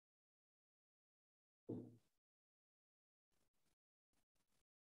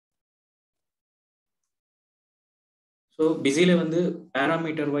So பிஸியில் வந்து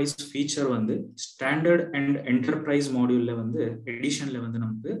parameter wise feature வந்து standard and enterprise மாடியூலில் வந்து எடிஷனில் வந்து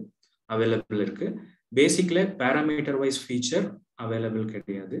நமக்கு அவைலபிள் இருக்கு. பேசிக்கில் பேராமீட்டர் வைஸ் ஃபீச்சர் அவைலபிள்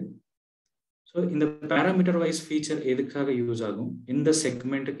கிடையாது. ஸோ இந்த பேராமீட்டர் வைஸ் ஃபீச்சர் எதுக்காக யூஸ் ஆகும், எந்த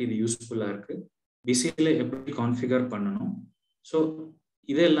செக்மெண்ட்டுக்கு இது யூஸ்ஃபுல்லாக இருக்கு, பிஸியில் எப்படி கான்ஃபிகர் பண்ணணும், ஸோ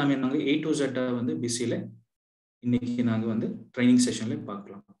இது எல்லாமே நாங்கள் A to Z வந்து பிஸியில் இன்னைக்கு நாங்கள் வந்து ட்ரைனிங் செஷனில்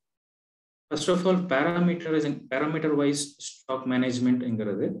பார்க்கலாம். First of all parameter wise stock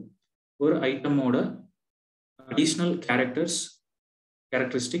மேனேஜ்மெண்ட்ங்கிறது ஒரு ஐட்டமோட அடிஷ்னல்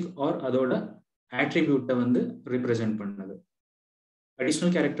கேரக்டரிஸ்டிக் ஆர் அதோட ஆட்ரிபியூட்டை வந்து ரிப்ரசென்ட் பண்ணது.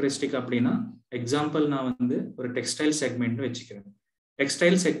 அடிஷ்னல் கேரக்டரிஸ்டிக் அப்படின்னா எக்ஸாம்பிள் நான் வந்து ஒரு டெக்ஸ்டைல் செக்மெண்ட் வச்சுக்கிறேன்.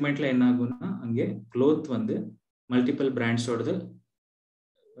 டெக்ஸ்டைல் செக்மெண்ட்ல என்ன ஆகும்னா அங்கே க்ளோத் வந்து மல்டிபிள் பிராண்ட்ஸோடது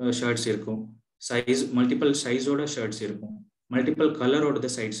ஷர்ட்ஸ் இருக்கும், மல்டிபிள் சைஸோட ஷர்ட்ஸ் இருக்கும், மல்டிபிள் கலரோட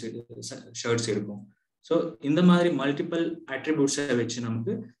ஷர்ட்ஸ் இருக்கும். ஸோ இந்த மாதிரி மல்டிபிள் அட்ரிபியூட்ஸை வச்சு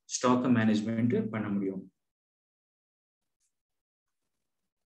நமக்கு ஸ்டாக் மேனேஜ்மெண்ட் பண்ண முடியும்.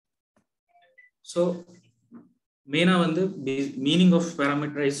 ஸோ மெயினாக வந்து மீனிங் ஆஃப்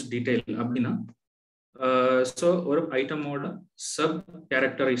பேராமீட்டரைஸ்ட் டீடைல் அப்படின்னா ஸோ ஒரு ஐட்டமோட சப்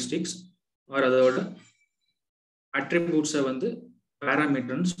கேரக்டரிஸ்டிக்ஸ் ஆர் அதோட அட்ரிபியூட்ஸை வந்து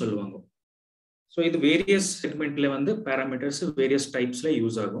பேராமீட்டர்னு சொல்லுவாங்க. ஸோ இது வேரியஸ் செக்மெண்ட்ல வந்து பேராமீட்டர்ஸ் வேரியஸ் டைப்ஸ்ல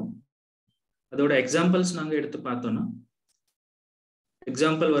யூஸ் ஆகும். அதோட எக்ஸாம்பிள்ஸ் நாங்கள் எடுத்து பார்த்தோம்னா,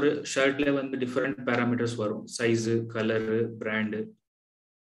 எக்ஸாம்பிள் ஒரு ஷர்ட்ல வந்து டிஃப்ரெண்ட் பேராமீட்டர்ஸ் வரும், சைஸு, கலரு, பிராண்டு.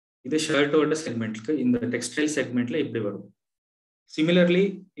 இது ஷர்ட்டோட செக்மெண்ட்க்கு இந்த டெக்ஸ்டைல் செக்மெண்ட்ல இப்படி வரும். சிமிலர்லி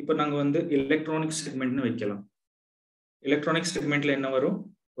இப்போ நாங்கள் வந்து எலக்ட்ரானிக் செக்மெண்ட்னு வைக்கலாம். எலக்ட்ரானிக் செக்மெண்ட்ல என்ன வரும்,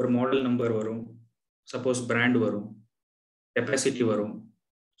 ஒரு மாடல் நம்பர் வரும், சப்போஸ் பிராண்ட் வரும், கெப்பாசிட்டி வரும்.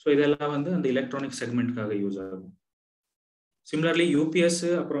 ஸோ இதெல்லாம் வந்து அந்த எலக்ட்ரானிக் செக்மெண்ட்காக யூஸ் ஆகும். சிமிலர்லி யூபிஎஸ்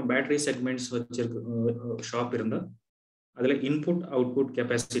அப்புறம் பேட்டரி செக்மெண்ட்ஸ் வச்சிருக்க ஷாப் இருந்தால் அதில் இன்புட் அவுட்புட்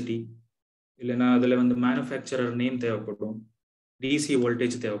கெப்பாசிட்டி, இல்லைன்னா அதில் வந்து மேனுஃபேக்சரர் நேம் தேவைப்படும், டிசி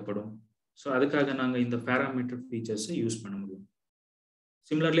வோல்டேஜ் தேவைப்படும். ஸோ அதுக்காக நாங்கள் இந்த பேராமீட்டர் ஃபீச்சர்ஸை யூஸ் பண்ண முடியும்.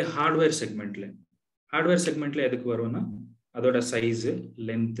 சிமிலர்லி ஹார்ட்வேர் செக்மெண்ட்ல எதுக்கு வரும்னா அதோட சைஸு,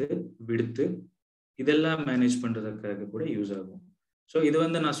 லென்த்து, விட்த்து இதெல்லாம் மேனேஜ் பண்ணுறதுக்காக கூட யூஸ் ஆகும். ஸோ இது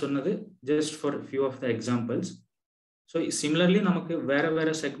வந்து நான் சொன்னது just for few of the examples. So similarly நமக்கு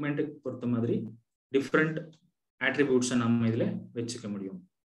வேற செக்மெண்ட்டுக்கு பொறுத்த மாதிரி டிஃப்ரெண்ட் ஆட்ரிபியூட்ஸை நம்ம இதில் வச்சுக்க முடியும்.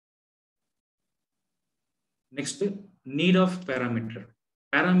 நெக்ஸ்ட், நீட் ஆஃப்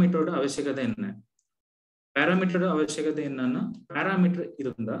பேராமீட்டரோட அவசியகதை என்ன? பேராமீட்டரோட அவசியகதை என்னன்னா, பேராமீட்டர்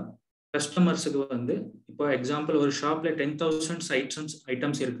இருந்தால் கஸ்டமர்ஸுக்கு வந்து இப்போ எக்ஸாம்பிள் ஒரு ஷாப்ல 10,000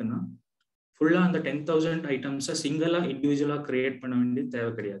 ஐட்டம்ஸ் இருக்குன்னா ஃபுல்லாக அந்த 10,000 ஐட்டம்ஸை இண்டிவிஜுவலாக கிரியேட் பண்ண வேண்டிய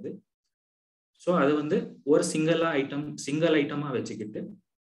தேவை கிடையாது. ஸோ அது வந்து ஒரு சிங்கிள் ஐட்டமாக வச்சுக்கிட்டு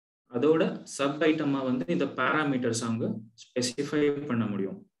அதோட சப் ஐட்டமாக வந்து இந்த பேராமீட்டர்ஸ் அவங்க ஸ்பெசிஃபை பண்ண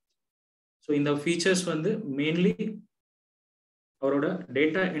முடியும். ஸோ இந்த ஃபீச்சர்ஸ் வந்து மெயின்லி அவரோட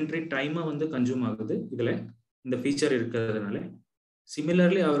டேட்டா என்ட்ரி டைமை வந்து கன்சியூம் ஆகுது இதில் இந்த ஃபீச்சர் இருக்கிறதுனால.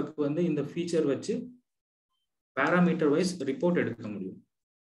 சிமிலர்லி அவருக்கு வந்து இந்த ஃபீச்சர் வச்சு பேராமீட்டர் வைஸ் ரிப்போர்ட் எடுக்க முடியும்.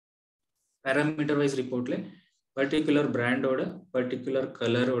 பேராமீட்டர் வைஸ் ரிப்போர்ட்ல பர்டிகுலர் பிராண்டோட, பர்டிகுலர்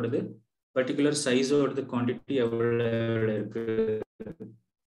கலரோடது, பர்டிகுலர் சைஸோடது குவான்டிட்டி எவ்வளோ இருக்கு,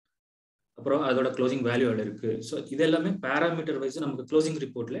 அப்புறம் அதோட க்ளோசிங் வேல்யூ எவ்வளோ இருக்கு. ஸோ இது எல்லாமே பேராமீட்டர் வைஸ் நமக்கு க்ளோசிங்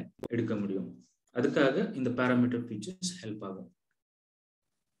ரிப்போர்ட்ல எடுக்க முடியும். அதுக்காக இந்த பேராமீட்டர் ஃபீச்சர்ஸ் ஹெல்ப் ஆகும்.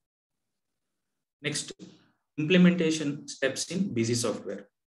 நெக்ஸ்ட், இம்ப்ளிமெண்டேஷன் ஸ்டெப்ஸ் இன் பிஸி சாஃப்ட்வேர்.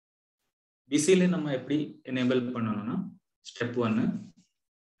 பிஸில நம்ம எப்படி எனேபிள் பண்ணணும்னா, ஸ்டெப் 1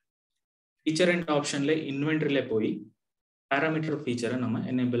 ஃபீச்சர் அண்ட் ஆப்ஷன்ல இன்வென்டரியில போய் பேராமீட்டர் ஃபீச்சரை நம்ம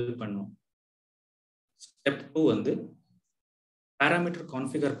எனேபிள் பண்ணணும். ஸ்டெப் 2 வந்து பேராமீட்டர்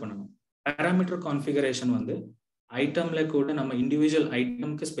கான்ஃபிகர் பண்ணணும். பேராமீட்டர் கான்ஃபிகரேஷன் வந்து ஐட்டம்ல கூட நம்ம இண்டிவிஜுவல்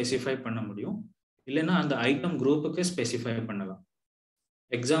ஐட்டம்க்கு ஸ்பெசிஃபை பண்ண முடியும், இல்லைன்னா அந்த ஐட்டம் குரூப்புக்கு ஸ்பெசிஃபை பண்ணலாம்.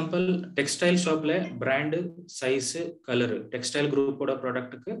 எக்ஸாம்பிள், டெக்ஸ்டைல் ஷாப்ல பிராண்டு, சைஸு, கலரு, டெக்ஸ்டைல் குரூப்போட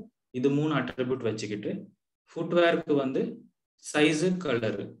ப்ராடக்ட்டுக்கு இது 3 அட்ரிபியூட் வச்சுக்கிட்டு, ஃபுட்வேருக்கு வந்து சைஸு,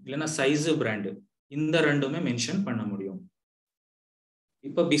 கலரு, இல்லைன்னா சைஸு, பிராண்டு இந்த ரெண்டுமே மென்ஷன் பண்ண முடியும்.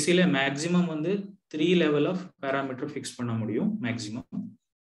 இப்போ பிஸில மேக்ஸிமம் வந்து 3 லெவல் ஆஃப் பேராமீட்டர் ஃபிக்ஸ் பண்ண முடியும். மேக்ஸிமம்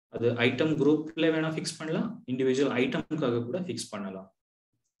அது ஐட்டம் குரூப்ல வேணா ஃபிக்ஸ் பண்ணலாம், இண்டிவிஜுவல் ஐட்டமுக்காக கூட ஃபிக்ஸ் பண்ணலாம்.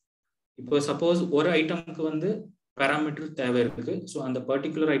 இப்போ சப்போஸ் ஒரு ஐட்டமுக்கு வந்து பேராமீட்டர் தேவை இருக்கு, ஸோ அந்த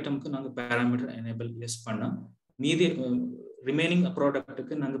பர்டிகுலர் ஐட்டமுக்கு நாங்கள் பேராமீட்டர் எனேபிள் எஸ் பண்ணால், மீதி ரிமைனிங்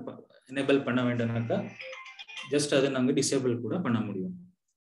ப்ராடக்ட்டுக்கு நாங்கள் எனேபிள் பண்ண வேண்டும்னாக்கா ஜஸ்ட் அதை நாங்கள் டிசேபிள் கூட பண்ண முடியும்.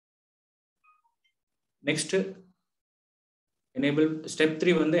 நெக்ஸ்ட், எனேபிள் ஸ்டெப்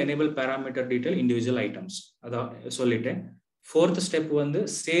 3 வந்து enable parameter detail individual items. அதான் சொல்லிட்டேன். 4th ஸ்டெப் வந்து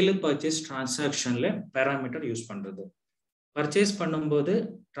சேல் பர்ச்சேஸ் டிரான்சாக்ஷன்ல பேராமீட்டர் யூஸ் பண்றது. பர்ச்சேஸ் பண்ணும்போது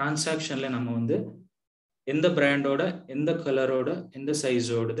டிரான்சாக்ஷன்ல நம்ம வந்து எந்த பிராண்டோட, எந்த கலரோட, எந்த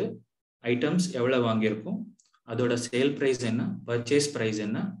சைஸோடது ஐட்டம்ஸ் எவ்வளவு வாங்கியிருக்கோம், அதோட சேல் பிரைஸ் என்ன, பர்ச்சேஸ் பிரைஸ்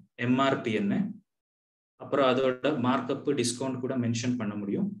என்ன, எம்ஆர்பி என்ன, அப்புறம் அதோட மார்க்அப் டிஸ்கவுண்ட் கூட மென்ஷன் பண்ண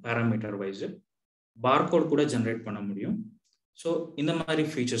முடியும். பாராமீட்டர் வைஸ் பார்கோட் கூட ஜெனரேட் பண்ண முடியும். ஸோ இந்த மாதிரி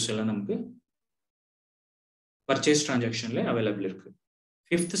ஃபீச்சர்ஸ் எல்லாம் நமக்கு பர்ச்சேஸ் டிரான்சாக்ஷன்ல அவைலபிள் இருக்கு.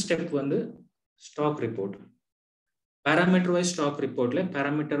 5th ஸ்டெப் வந்து stock report. Parameter wise stock ரிப்போர்ட்ல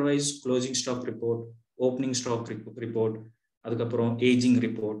parameter wise closing stock report, opening stock report, அதுக்கப்புறம் ageing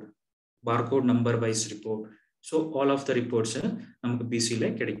report, barcode number wise report. So all of the reports நமக்கு பிசில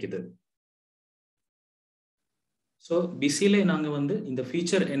கிடைக்குது. ஸோ பிசில நாங்கள் வந்து இந்த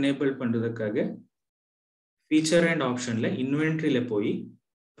ஃபீச்சர் எனேபிள் பண்ணுறதுக்காக feature and ஆப்ஷன்ல இன்வென்ட்ரியில போய்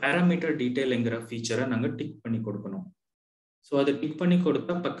பாராமீட்டர் டீடைல்ங்கிற ஃபீச்சரை நாங்கள் டிக் பண்ணி கொடுக்கணும். ஸோ அதை டிக் பண்ணி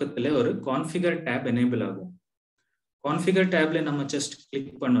கொடுத்தா பக்கத்தில் ஒரு கான்ஃபிகர் டேப் எனேபிள் ஆகும். கான்ஃபிகர் டேப்ல நம்ம ஜஸ்ட்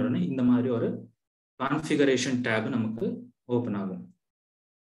கிளிக் பண்ணோம்னா இந்த மாதிரி ஒரு கான்ஃபிகரேஷன் டேப் நமக்கு ஓப்பன் ஆகும்.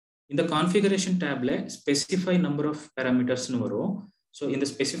 இந்த கான்ஃபிகரேஷன் டேப்ல ஸ்பெசிஃபை நம்பர் ஆஃப் பேராமீட்டர்ஸ்னு வரும். ஸோ இந்த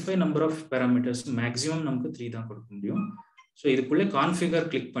specify number of parameters maximum நமக்கு 3 தான் கொடுக்க முடியும். ஸோ இதுக்குள்ளே கான்ஃபிகர்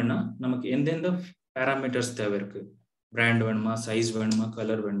கிளிக் பண்ணால் நமக்கு எந்தெந்த பேராமீட்டர்ஸ் தேவை இருக்கு, பிராண்ட் வேணுமா, சைஸ் வேணுமா,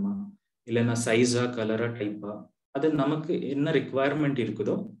 கலர் வேணுமா, இல்லைன்னா சைஸா, கலரா, டைப்பா, அது நமக்கு என்ன ரிக்குவயர்மெண்ட்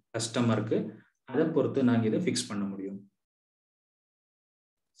இருக்குதோ கஸ்டமருக்கு அதை பொறுத்து நாங்கள் இதை ஃபிக்ஸ் பண்ண முடியும்.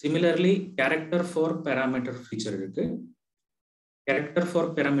 Similarly character for parameter feature இருக்கு. Character for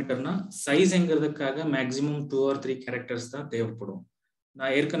பேராமீட்டர்னா சைஸ்ங்கிறதுக்காக maximum 2 or 3 characters தான் தேவைப்படும்.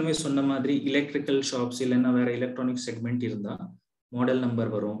 நான் ஏற்கனவே சொன்ன மாதிரி எலக்ட்ரிக்கல் ஷாப்ஸ் இல்லைன்னா வேற எலக்ட்ரானிக் செக்மெண்ட் இருந்தா மாடல்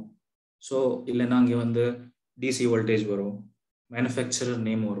நம்பர் வரும். ஸோ இல்லைன்னா அங்கே வந்து டிசி வோல்டேஜ் வரும், மேனுஃபேக்சரர்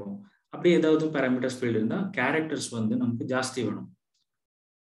நேம் வரும். அப்படி ஏதாவது பேராமீட்டர்ஸ் ஃபீல்டு இருந்தால் கேரக்டர்ஸ் வந்து நமக்கு ஜாஸ்தி வேணும்.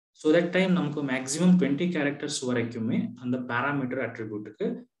 ஸோ தட் டைம் நமக்கு மேக்ஸிமம் 20 கேரக்டர்ஸ் வரைக்குமே அந்த பேராமீட்டர் அட்ரிபியூட்டுக்கு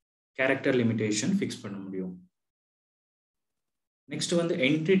கேரக்டர் லிமிடேஷன் ஃபிக்ஸ் பண்ண முடியும். நெக்ஸ்ட் வந்து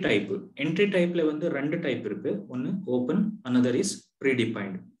என்ட்ரி டைப். என்ட்ரி டைப்ல வந்து 2 டைப் இருக்கு. ஒன்று ஓப்பன், another இஸ்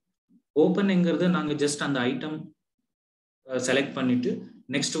ப்ரீடிஃபைன்டு. ஓப்பன்ங்கிறது நாங்கள் ஜஸ்ட் அந்த ஐட்டம் செலக்ட் பண்ணிட்டு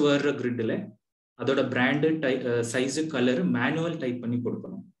நெக்ஸ்ட் வர்ற கிரிட்ல அதோட brand, size, colour manual type பண்ணி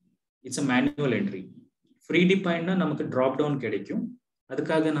கொடுக்கணும். It's a manual entry. Free டிஃபைன்னா நமக்கு ட்ராப் டவுன் கிடைக்கும்.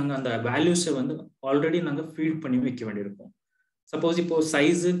 அதுக்காக நாங்கள் அந்த வேல்யூஸை வந்து ஆல்ரெடி நாங்கள் ஃபீட் பண்ணி வைக்க வேண்டியிருக்கும். சப்போஸ் இப்போ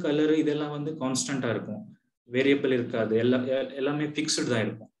சைஸு, கலரு இதெல்லாம் வந்து கான்ஸ்டன்டாக இருக்கும், வேரியபிள் இருக்காது, எல்லாமே ஃபிக்ஸ்டு தான்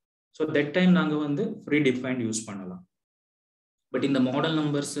இருக்கும். ஸோ தட் டைம் நாங்கள் வந்து ஃப்ரீ டிஃபைன்ட் யூஸ் பண்ணலாம். பட் இந்த மாடல்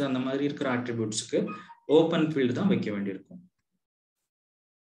நம்பர்ஸ் அந்த மாதிரி இருக்கிற அட்ரிபியூட்ஸ்க்கு ஓப்பன் ஃபீல்டு தான் வைக்க வேண்டியிருக்கும்.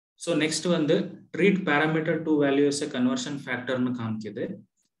 ஸோ நெக்ஸ்ட் வந்து treat parameter to values conversion ஃபேக்டர்னு காமிக்குது.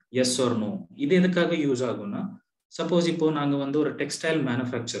 S R no. இது எதுக்காக யூஸ் ஆகும்னா, சப்போஸ் இப்போ நாங்கள் வந்து ஒரு டெக்ஸ்டைல்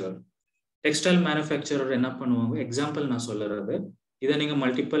மேனுஃபேக்சரர் என்ன பண்ணுவாங்க, எக்ஸாம்பிள் நான் சொல்லுறது, இதை நீங்கள்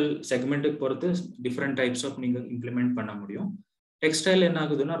மல்டிபிள் செக்மெண்ட்டுக்கு பொறுத்து டிஃப்ரெண்ட் டைப்ஸ் ஆஃப் நீங்கள் இம்ப்ளிமெண்ட் பண்ண முடியும். டெக்ஸ்டைல் என்ன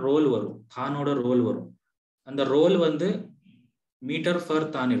ஆகுதுன்னா ரோல் வரும், தானோட ரோல் வரும். அந்த ரோல் வந்து மீட்டர் ஃபர்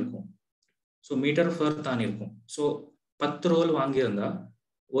தான் இருக்கும். ஸோ மீட்டர் ஃபர் தான் இருக்கும். ஸோ 10 ரோல் வாங்கியிருந்தா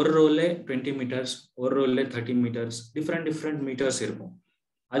ஒரு ரோல்ல 20 மீட்டர்ஸ், ஒரு ரோல்ல 30 மீட்டர்ஸ், டிஃப்ரெண்ட் மீட்டர்ஸ் இருக்கும்.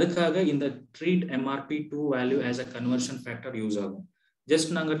 அதுக்காக இந்த treat MRP to value as a conversion factor use ஆகும்.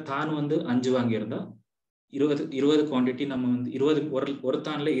 ஜஸ்ட் நாங்கள் தான் வந்து 5 வாங்கியிருந்தா 20 குவான்டிட்டி நம்ம வந்து 20 ஒரு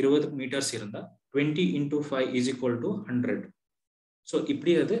தான்ல 20 மீட்டர்ஸ் இருந்தால் 20 × 5 = 100. ஸோ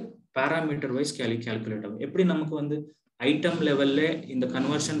இப்படி அது பேராமீட்டர் வைஸ் கால்குலேட் ஆகும். எப்படி நமக்கு வந்து ஐட்டம் லெவல்ல இந்த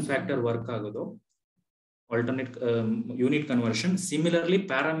கன்வர்ஷன் ஃபேக்டர் ஒர்க் ஆகுதோ, alternate unit conversion, similarly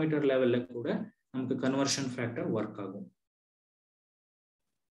parameter லெவல்ல கூட நமக்கு கன்வர்ஷன் ஃபேக்டர் ஒர்க் ஆகும்.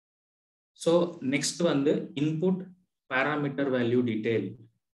 ஸோ நெக்ஸ்ட் வந்து input parameter value detail.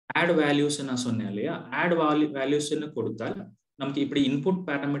 Add values நான் சொன்னேன் இல்லையா, ஆட் வேல்யூஸ்ன்னு கொடுத்தால் நமக்கு இப்படி input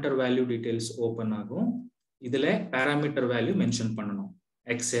parameter value details open ஆகும். இதுல பேராமீட்டர் வேல்யூ மென்ஷன் பண்ணணும்.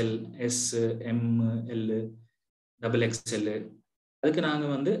 XL, S, M, L, XXL. அதுக்கு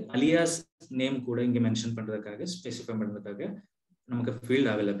நாங்கள் வந்து அலியாஸ் நேம் கூட இங்கே மென்ஷன் பண்ணுறதுக்காக, ஸ்பெசிஃபை பண்ணுறதுக்காக நமக்கு ஃபீல்டு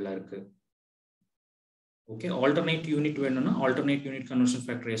அவைலபிளாக இருக்கு. ஓகே, ஆல்டர்னேட் யூனிட் வேணும்னா alternate unit conversion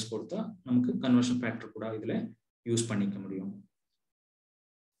factor S கொடுத்தா நமக்கு கன்வர்ஷன் ஃபேக்டர் கூட இதில் யூஸ் பண்ணிக்க முடியும்.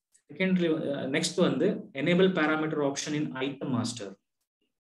 செகண்டரி நெக்ஸ்ட் வந்து எனேபிள் பேராமீட்டர் ஆப்ஷன் இன் ஐட்டம் மாஸ்டர்.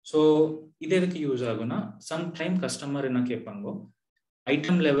 ஸோ இது எதுக்கு யூஸ் ஆகும்னா, சம் டைம் கஸ்டமர் என்ன கேட்பாங்க,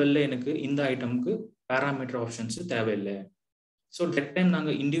 ஐட்டம் லெவலில் எனக்கு இந்த ஐட்டமுக்கு பேராமீட்டர் ஆப்ஷன்ஸ் தேவையில்லை. ஸோ தட் டைம்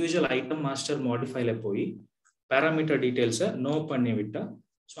நாங்கள் இண்டிவிஜுவல் ஐட்டம் மாஸ்டர் மாடிஃபைல போய் பேராமீட்டர் டீடைல்ஸை நோ பண்ணி விட்டா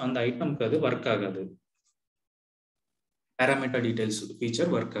ஸோ அந்த ஐட்டம்க்கு அது ஒர்க் ஆகாது, பேராமீட்டர் டீடைல்ஸ் ஃபீச்சர்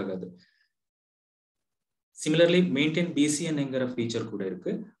ஒர்க் ஆகாது. சிமிலர்லி மெயின்டைன் பிசிஎன்ங்கிற ஃபீச்சர் கூட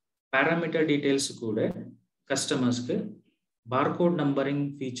இருக்கு. பேராமீட்டர் டீடைல்ஸ் கூட கஸ்டமர்ஸ்க்கு barcode numbering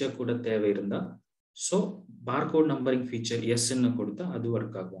feature கூட தேவை இருந்தா ஸோ barcode numbering feature எஸ்ன்னு கொடுத்தா அது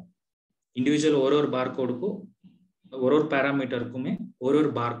ஒர்க் ஆகும். இண்டிவிஜுவல் ஒரு பார்கோடுக்கும் ஒரு பேராமீட்டருக்குமே ஒரு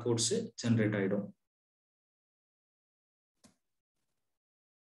பார்கோட்ஸ் ஜெனரேட் ஆயிடும்.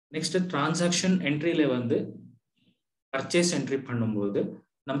 நெக்ஸ்ட் டிரான்சாக்ஷன் என்ட்ரியில வந்து பர்ச்சேஸ் என்ட்ரி பண்ணும்போது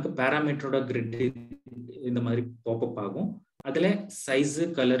நமக்கு பேராமீட்டரோட கிரிட் இந்த மாதிரி பாப்அப் ஆகும். அதுல சைஸ்,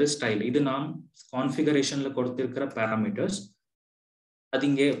 கலர், ஸ்டைல் இது நாம் கான்ஃபிகரேஷன்ல கொடுத்திருக்கிற பேராமீட்டர்ஸ் அது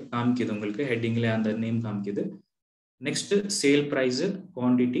இங்கே காமிக்குது. உங்களுக்கு ஹெட்டிங்ல அந்த நேம் காமிக்குது. Next sale price,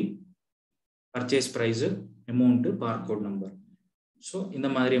 quantity, purchase price, amount, barcode number. So இந்த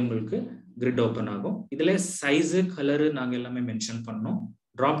மாதிரி உங்களுக்கு கிரிட் ஓப்பன் ஆகும். இதுல சைஸ், கலர் நாங்க எல்லாமே மென்ஷன் பண்ணோம்.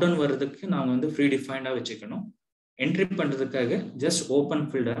 டிராப் டவுன் வர்றதுக்கு நாங்க வந்து ஃப்ரீ டிஃபைன்டா வச்சுக்கணும். என்ட்ரி பண்றதுக்காக ஜஸ்ட் ஓப்பன்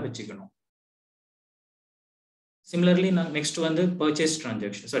ஃபீல்டா வச்சுக்கணும். சிமிலர்லி நான் நெக்ஸ்ட் வந்து purchase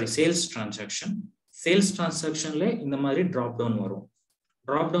transaction sales transaction. Sales டிரான்சாக்ஷன்ல இந்த மாதிரி டிராப் டவுன் வரும்.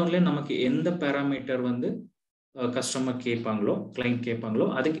 டிராப் டவுன்ல நமக்கு எந்த பேராமீட்டர் வந்து கஸ்டமர் கேட்பாங்களோ, கிளைண்ட் கேட்பாங்களோ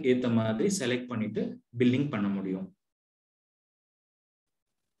அதுக்கு ஏற்ற மாதிரி செலக்ட் பண்ணிட்டு பில்லிங் பண்ண முடியும்.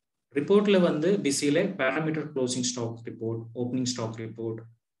 ரிப்போர்ட்ல வந்து பிசில parameter closing stock report, opening stock report,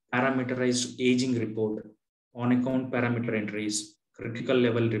 பேராமீட்டரைஸ்ட் ageing report, on account parameter entries, critical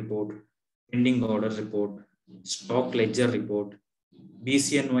level report, bending order report, stock ledger report,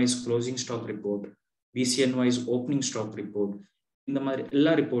 PCN wise closing stock report, PCN wise opening stock report, இந்த மாதிரி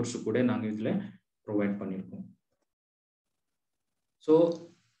எல்லா ரிப்போர்ட்ஸும் கூட நாங்கள் இதில் provide பண்ணியிருக்கோம். So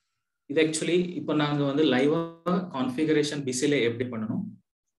இது actually இப்போ நாங்கள் வந்து லைவாக கான்ஃபிகரேஷன் பிசில எப்படி பண்ணணும்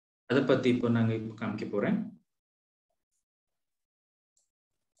அதை பற்றி இப்போ நாங்கள் இப்போ காமிக்க போகிறேன்.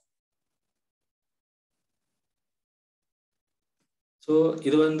 ஸோ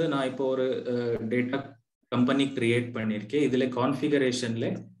இது வந்து நான் இப்போ ஒரு டேட்டா கம்பெனி கிரியேட் பண்ணியிருக்கேன். இதில் கான்ஃபிகரேஷன்ல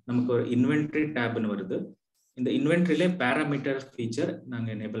நமக்கு ஒரு இன்வென்ட்ரி டேப்னு வருது. இந்த இன்வென்ட்ரியில பேராமீட்டர் ஃபீச்சர்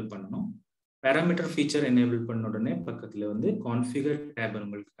நாங்கள் எனேபிள் பண்ணணும். பேராமீட்டர் ஃபீச்சர் எனேபிள் பண்ண உடனே பக்கத்தில் வந்து கான்ஃபிகர் டேப்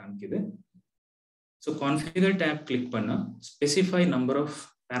உங்களுக்கு காமிக்குது. ஸோ கான்ஃபிகர் டேப் கிளிக் பண்ண ஸ்பெசிஃபை நம்பர் ஆஃப்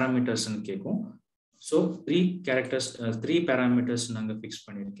பேராமீட்டர்ஸ்ன்னு கேட்கும். ஸோ 3 பேராமீட்டர்ஸ் நாங்கள் ஃபிக்ஸ்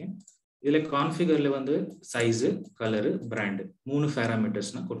பண்ணியிருக்கேன். இதில் கான்ஃபிகரில் வந்து சைஸு, கலரு, பிராண்டு 3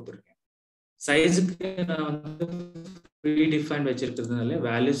 பேராமீட்டர்ஸ் நான் கொடுத்துருக்கேன். சைஸுக்கு நான் வந்து pre define வச்சிருக்கிறதுனால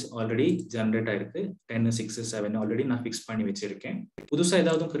values already generate ஆயிருக்கு. 10, 6, 7 ஆல்ரெடி நான் ஃபிக்ஸ் பண்ணி வச்சிருக்கேன். புதுசாக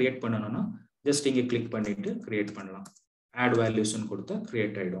ஏதாவது கிரியேட் பண்ணணும்னா ஜஸ்ட் இங்கே கிளிக் பண்ணிட்டு கிரியேட் பண்ணலாம். ஆட் வேல்யூஸ்ன்னு கொடுத்தா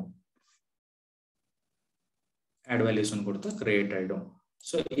கிரியேட் ஆகிடும். ஆட் வேல்யூஸ்ன்னு கொடுத்தா கிரியேட் ஆகிடும்.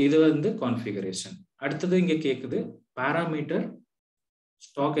 ஸோ இது வந்து கான்ஃபிகரேஷன். அடுத்தது இங்கே கேட்குது parameter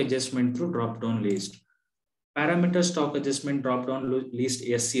stock adjustment through drop down list. Parameter stock adjustment drop down list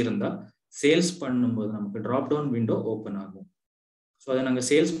S இருந்தால் சேல்ஸ் பண்ணும்போது நமக்கு ட்ராப் டவுன் விண்டோ ஓப்பன் ஆகும். ஸோ அதை நாங்கள்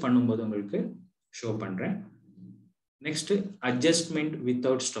சேல்ஸ் பண்ணும்போது உங்களுக்கு ஷோ பண்ணுறேன். Next adjustment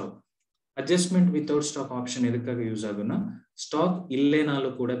without stock. Adjustment without stock option எதுக்காக யூஸ் ஆகுன்னா ஸ்டாக்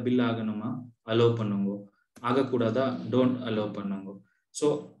இல்லைனாலும் கூட பில் ஆகணுமா அலோவ் பண்ணுங்க, ஆகக்கூடாதா டோன்ட் அலோவ் பண்ணுங்க. ஸோ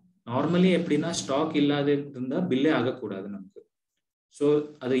நார்மலி எப்படின்னா ஸ்டாக் இல்லாத இருந்தால் பில்லே ஆகக்கூடாது நமக்கு. ஸோ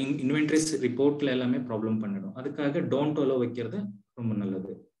அது இன்வென்ட்ரிஸ் ரிப்போர்ட்ல எல்லாமே ப்ராப்ளம் பண்ணிடும். அதுக்காக டோன்ட் அலோவ் வைக்கிறது ரொம்ப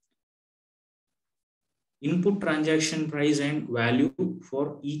நல்லது. Input transaction price and value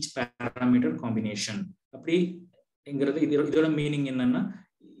for each parameter combination. அப்படிங்கிறது இதோட மீனிங் என்னன்னா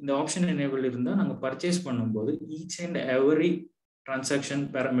இந்த ஆப்ஷன் எனேபிள் இருந்தால் நாங்கள் பர்ச்சேஸ் பண்ணும்போது ஈச் அண்ட் எவரி டிரான்சாக்ஷன்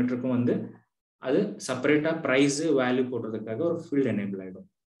பேராமீட்டருக்கும் வந்து அது செப்பரேட்டாக ப்ரைஸு வேல்யூ போடுறதுக்காக ஒரு ஃபீல்ட் எனேபிள் ஆகிடும்.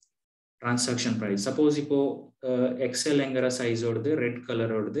 டிரான்சாக்ஷன் ப்ரைஸ் சப்போஸ் இப்போ எக்ஸ்எல்ங்கிற சைஸோடது ரெட்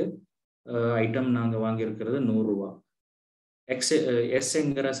கலரோடது ஐட்டம் நாங்கள் வாங்கியிருக்கிறது 100 ரூபா.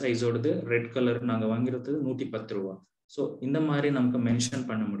 எஸ்ங்கிற சைஸோடது ரெட் கலர் நாங்கள் வாங்கிறது 110 ரூபா. ஸோ இந்த மாதிரி நமக்கு மென்ஷன்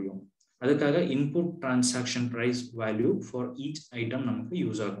பண்ண முடியும். அதுக்காக input transaction price value for each item நமக்கு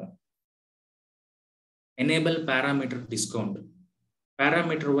யூஸ் ஆகும். Enable parameter discount.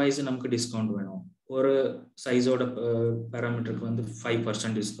 Parameter wise நமக்கு டிஸ்கவுண்ட் வேணும். ஒரு சைஸோட பேராமீட்டருக்கு வந்து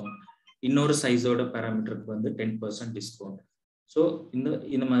 5% டிஸ்கவுண்ட், இன்னொரு சைஸோட பேராமீட்டருக்கு வந்து 10% டிஸ்கவுண்ட். ஸோ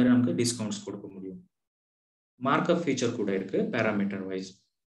இந்த மாதிரி நமக்கு டிஸ்கவுண்ட்ஸ் கொடுக்க முடியும். மார்க்அப் ஃபீச்சர் கூட இருக்கு parameter wise.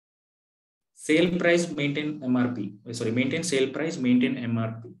 Sale price maintain MRP, maintain sale price, maintain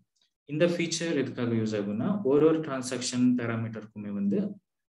MRP. இந்த ஃபீச்சர் எதுக்காக யூஸ் ஆகும்னா ஒரு டிரான்சாக்ஷன் பேராமீட்டருக்குமே வந்து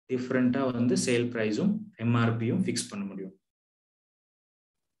டிஃப்ரெண்டா வந்து சேல் பிரைஸும் எம்ஆர்பியும் ஃபிக்ஸ் பண்ண முடியும்.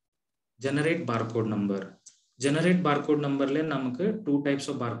 Generate barcode number. Generate barcode நம்பர்ல நமக்கு 2 டைப்ஸ்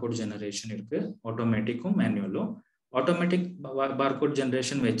ஆஃப் பார்கோட் ஜெனரேஷன் இருக்கு, ஆட்டோமேட்டிக்கும் மேனுவலும். ஆட்டோமேட்டிக் பார்கோட்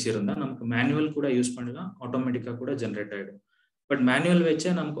ஜெனரேஷன் வச்சிருந்தா நமக்கு மேனுவல் கூட யூஸ் பண்ணலாம், ஆட்டோமேட்டிக்கா கூட ஜெனரேட் ஆகிடும். பட் மேனுவல்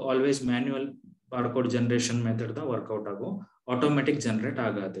வச்சா நமக்கு always manual barcode generation method தான் ஒர்க் அவுட் ஆகும், ஆட்டோமேட்டிக் ஜெனரேட்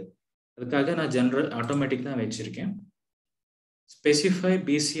ஆகாது. அதுக்காக நான் ஆட்டோமேட்டிக் தான் வச்சிருக்கேன். specify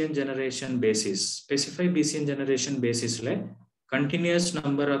BCN generation basis. Specify BCN generation basis le continuous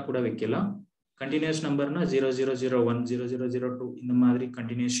number கூட வைக்கலாம். continuous number na 0001 0002 இந்த மாதிரி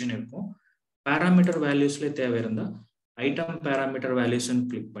continuation இருக்கும். parameter values ல தேவை இருந்தா item parameter values ன்னு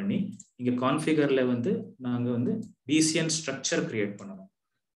கிளிக் பண்ணி இங்க configure ல வந்து நாங்க வந்து BCN structure create பண்ணனும்.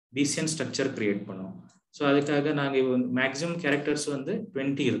 BCN structure create பண்ணுவோம். So அதுக்காக நாங்க maximum characters வந்து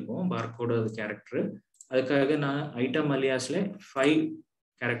 20 இருக்கும் barcode character. அதுக்காக நான் item aliasல 5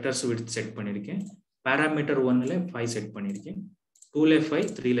 characters width செட் பண்ணிருக்கேன். parameter 1 ல 5 செட் பண்ணிருக்கேன். 2 ல 5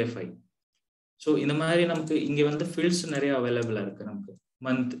 3 ல 5. So இந்த மாதிரி நமக்கு இங்க வந்து fields நிறைய அவைலபிளா இருக்கு நமக்கு.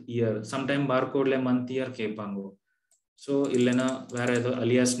 month year sometime barcode ல month year கேட்பாங்க. So இல்லனா வேற ஏதோ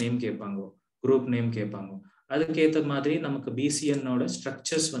alias name கேட்பாங்க. group name கேட்பாங்க. அதுக்கு ஏத்த மாதிரி நமக்கு BCN ஓட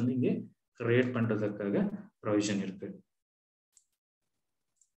structures வந்து இங்க create பண்றதுக்காக provision இருக்கு.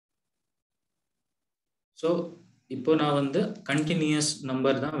 So இப்போ நான் வந்து continuous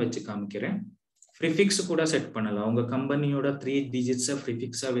number தான் வச்சு காமிக்கிறேன். prefix கூட செட் பண்ணலாம். உங்க கம்பெனியோட 3 digits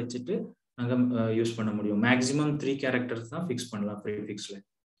prefix வச்சிட்டு நாங்க யூஸ் பண்ண முடியும். maximum 3 characters தான் fix பண்ணலாம் prefixல.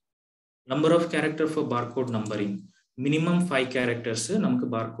 number of character for barcode numbering minimum 5 characters நமக்கு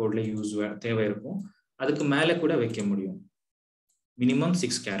barcodeல யூஸ் தேவை இருக்கும். அதுக்கு மேல கூட வைக்க முடியும். minimum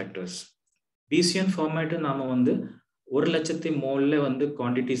 6 characters. BCN format நாம வந்து 1,00,000 மோல்ல வந்து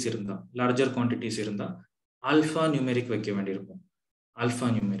quantities இருந்தா larger quantities இருந்தா alpha numeric வைக்க வேண்டியிருக்கும். alpha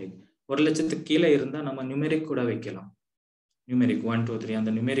numeric 1,00,000 கீழே இருந்தா நம்ம numeric கூட வைக்கலாம். numeric 1 2 3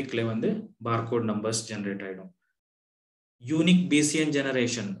 அந்த numericல வந்து barcode numbers generate ஆயிடும். unique BCN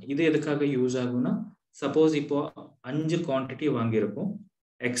generation இது எதுக்காக யூஸ் ஆகும்னா சப்போஸ் இப்போ 5 குவாண்டிட்டி வாங்கி இருக்கும்.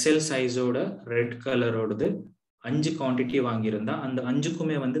 எக்ஸல் சைஸோட ரெட் கலரோடது 5 குவாண்டிட்டி வாங்கி இருந்தா அந்த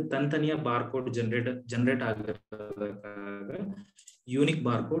 5க்குமே வந்து தனித்தனியா barcode generate ஆகிறதுக்காக யூனிக்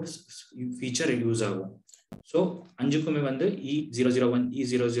barcode ஃபீச்சர் யூஸ் ஆகும். So 5க்குமே வந்து E001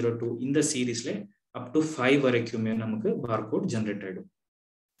 E002 இந்த சீரிஸ்ல up to 5 வரைக்குமே நமக்கு barcode generate ஆயிடும்.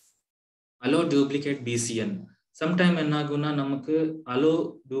 allow duplicate BCN sometime என்ன ஆகும்னா நமக்கு allow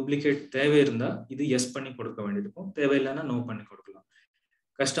duplicate தேவை இருந்தா இது yes பண்ணி கொடுக்க வேண்டியிருக்கும். தேவை இல்லைன்னா no பண்ணி கொடுக்கலாம்.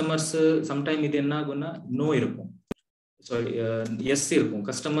 கஸ்டமர்ஸ் sometime இது என்ன ஆகும்னா no இருக்கும். சாரி yes இருக்கும்.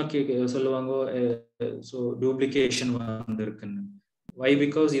 கஸ்டமர் சொல்லுவாங்க so duplication வந்திருக்குன்னு. why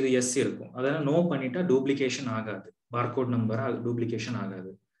because இது yes இருக்கும். அதனால no பண்ணிட்டா duplication ஆகாது. barcode number duplication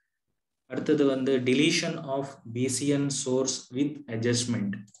ஆகாது. அடுத்தது வந்து deletion of BCN source with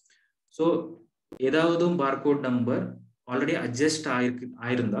adjustment. so ஏதாவது barcode number ஆல்ரெடி adjust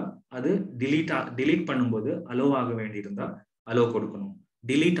ஆயிருந்தா அது delete பண்ணும்போது allow ஆக வேண்டியிருந்தா allow கொடுக்கணும்.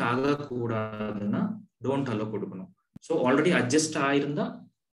 delete ஆகக்கூடாதுன்னா don't allow கொடுக்கணும். so ஆல்ரெடி adjust ஆயிருந்தா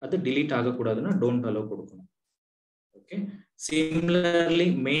அது delete ஆகக்கூடாதுன்னா don't allow கொடுக்கணும். okay. Similarly,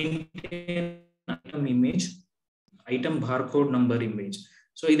 maintain item image, item barcode number image.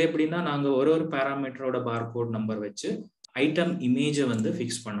 So இது எப்படின்னா நாங்க ஒரு பாராமீட்டரோட barcode number வச்சு item image வந்து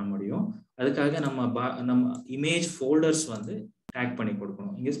ஃபிக்ஸ் பண்ண முடியும். அதுக்காக நம்ம image folders வந்து டேக் பண்ணி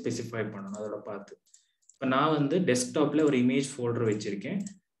கொடுக்கணும். இங்க ஸ்பெசிஃபை பண்ணணும் அதோட பார்த்து. இப்போ நான் வந்து டெஸ்க்டாப்ல ஒரு இமேஜ் ஃபோல்டர் வச்சிருக்கேன்.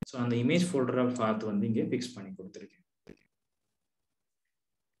 ஸோ அந்த இமேஜ் ஃபோல்டரை பார்த்து வந்து இங்கே ஃபிக்ஸ் பண்ணி கொடுத்துருக்கேன்.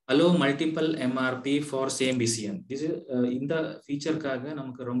 allow multiple MRP for same BCN. This is இந்த ஃபீச்சர்க்காக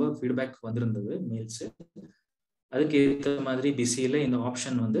நமக்கு ரொம்ப ஃபீட்பேக் வந்திருந்தது மெயில்ஸ். அதுக்கு ஏற்ற மாதிரி பிசியில் இந்த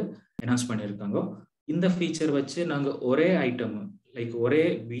ஆப்ஷன் வந்து என்ஹான்ஸ் பண்ணியிருக்காங்க. இந்த ஃபீச்சர் வச்சு நாங்கள் ஒரே ஐட்டம் லைக் ஒரே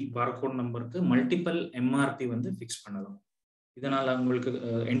barcode நம்பருக்கு மல்டிபிள் MRP வந்து ஃபிக்ஸ் பண்ணலாம். இதனால் உங்களுக்கு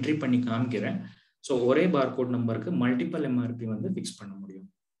என்ட்ரி பண்ணி காமிக்கிறேன். ஸோ ஒரே barcode நம்பருக்கு மல்டிபிள் MRP வந்து ஃபிக்ஸ் பண்ண முடியும்.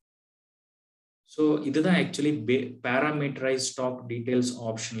 ஸோ இதுதான் ஆக்சுவலி parameterized stock details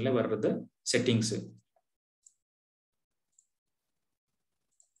ஆப்ஷன்ல வர்றது செட்டிங்ஸ்.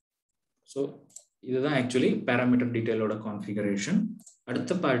 ஸோ இதுதான் ஆக்சுவலி பேராமீட்டர் டீட்டெயிலோட கான்ஃபிகரேஷன்.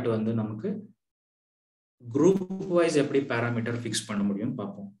 அடுத்த பார்ட் வந்து நமக்கு குரூப் வைஸ் எப்படி பேராமீட்டர் ஃபிக்ஸ் பண்ண முடியும்னு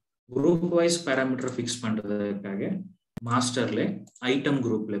பார்ப்போம். குரூப் வைஸ் பேராமீட்டர் ஃபிக்ஸ் பண்றதுக்காக மாஸ்டர்ல ஐட்டம்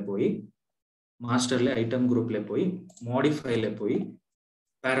குரூப்ல போய் மாடிஃபைல போய்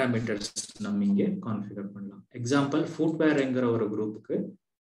பேராமீட்டர்ஸ் நம்ம இங்கே கான்ஃபிகர் பண்ணலாம். எக்ஸாம்பிள் ஃபுட்வேர்ங்கிற ஒரு குரூப்புக்கு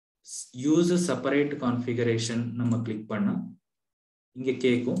யூஸ் செப்பரேட் கான்ஃபிகரேஷன் நம்ம கிளிக் பண்ணா இங்கே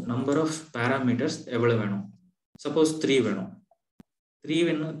கேட்கும் நம்பர் ஆஃப் பேராமீட்டர்ஸ் எவ்வளோ வேணும். சப்போஸ் 3 வேணும்.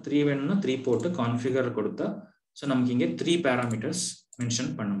 3 வேணும்னா 3 போட்டு கான்ஃபிகர் கொடுத்தா ஸோ நமக்கு இங்கே 3 பேராமீட்டர்ஸ்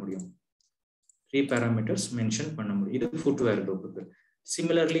மென்ஷன் பண்ண முடியும். இது ஃபுட்வேர் குரூப்புக்கு.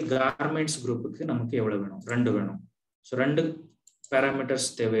 சிமிலர்லி கார்மெண்ட்ஸ் குரூப்புக்கு நமக்கு எவ்வளோ வேணும், 2 வேணும். ஸோ 2 பேராமீட்டர்ஸ்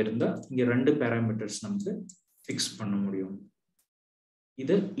தேவை இருந்தா இங்க 2 பேராமீட்டர்ஸ் நமக்கு ஃபிக்ஸ் பண்ண முடியும்.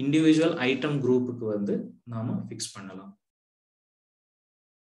 இது இண்டிவிஜுவல் ஐட்டம் குரூப்புக்கு வந்து நாம ஃபிக்ஸ் பண்ணலாம்.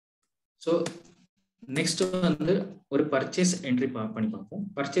 ஸோ நெக்ஸ்ட் வந்து ஒரு பர்ச்சேஸ் என்ட்ரி பண்ணி பார்ப்போம்.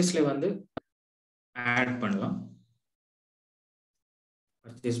 பர்ச்சேஸ்ல வந்து ஆட் பண்ணலாம்.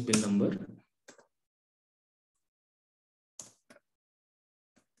 Purchase bill number,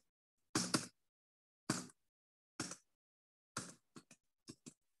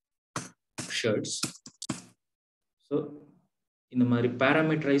 shirts. So இந்த மாதிரி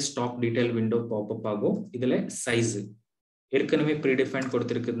parameterized stock detail window pop-up ஆகும். இதுல சைஸ் ஏற்கனவே ப்ரீடிஃபைன்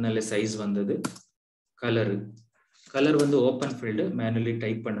கொடுத்திருக்கிறதுனால சைஸ் வந்தது. கலர் வந்து ஓப்பன் ஃபீல்டு மேனுவலி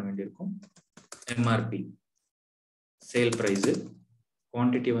டைப் பண்ண வேண்டியிருக்கும். எம்ஆர்பி, சேல் பிரைஸ்,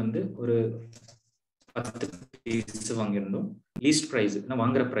 குவான்டிட்டி வந்து ஒரு 10 பீஸ் வாங்கியிருந்தோம். லீஸ்ட் பிரைஸ்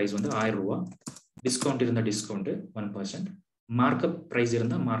வாங்குற பிரைஸ் வந்து 1000 ரூபாய். டிஸ்கவுண்ட் இருந்தால் டிஸ்கவுண்ட் 1%. மார்க்அப் பிரைஸ்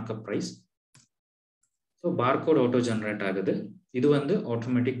இருந்தால் markup price. So barcode auto generate ஆகுது. இது வந்து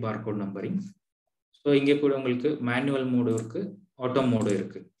ஆட்டோமேட்டிக் பார்கோட் நம்பரிங். ஸோ இங்கே கூட உங்களுக்கு மேனுவல் மோடு இருக்கு, ஆட்டோ மோடு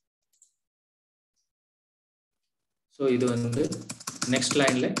இருக்கு. ஸோ இது வந்து நெக்ஸ்ட்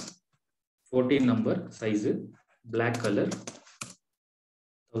லைன்ல 14 number size, black colour,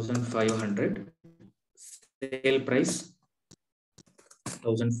 1500, sale price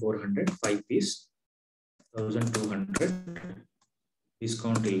 1400, 5 piece 1200,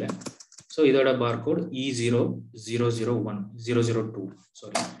 discount இல்லை. ஸோ இதோட barcode E0001002.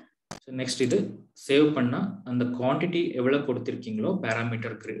 Sorry. So next இது சேவ் பண்ணா அந்த குவான்டிட்டி எவ்வளவு கொடுத்திருக்கீங்களோ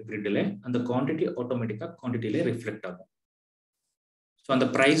பேராமீட்டர் கிரிட்ல அந்த குவான்டிட்டி ஆட்டோமேட்டிக்கா குவான்டிட்டியில ரிஃப்ளெக்ட் ஆகும். ஸோ அந்த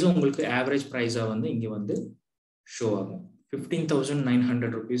ப்ரைஸும் உங்களுக்கு ஆவரேஜ் ப்ரைஸா வந்து இங்க வந்து ஷோ ஆகும்.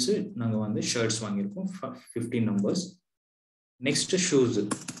 15,900 rupees நாங்க வந்து ஷர்ட்ஸ் வாங்கியிருக்கோம், 15 நம்பர்ஸ். நெக்ஸ்ட் ஷூஸ்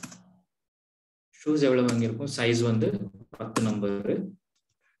எவ்வளவு வாங்கியிருக்கோம்? சைஸ் வந்து 10 நம்பர்,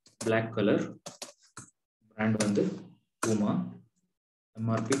 பிளாக் கலர், பிராண்ட் வந்து பூமா,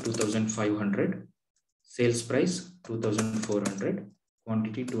 MRP 2500, sales price 2400,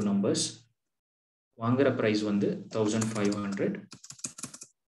 quantity 2 numbers, வாங்குற பிரைஸ் வந்து 1500.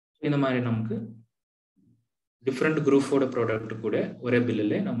 இந்த மாதிரி நமக்கு டிஃப்ரெண்ட் குரூப்போட ப்ராடக்ட் கூட ஒரே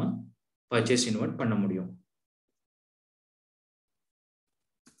பில்லில் நம்ம பர்ச்சேஸ் இன்வெர்ட் பண்ண முடியும்.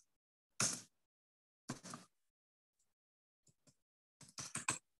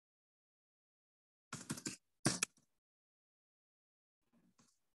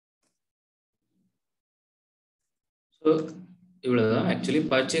 ஸோ இவ்வளவுதான் ஆக்சுவலி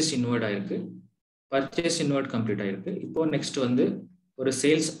பர்ச்சேஸ் இன்வெர்ட் ஆயிருக்கு. பர்ச்சேஸ் இன்வெர்ட் கம்ப்ளீட் ஆயிருக்கு. இப்போ நெக்ஸ்ட் வந்து ஒரு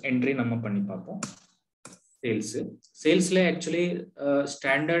சேல்ஸ் என்ட்ரி நம்ம பண்ணி பார்ப்போம். சேல்ஸ்ல actually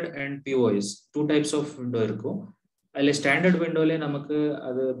standard and POS 2 types of window இருக்கும். அதில் ஸ்டாண்டர்ட் விண்டோல நமக்கு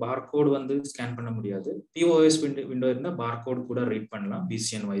அது பார்கோட் வந்து ஸ்கேன் பண்ண முடியாது. பிஓஎஸ் விண்டோ இருந்தால் பார்கோட் கூட ரீட் பண்ணலாம்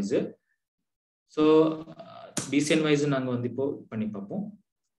PCN wise. So PCN wise நாங்கள் வந்து இப்போ பண்ணி பார்ப்போம்.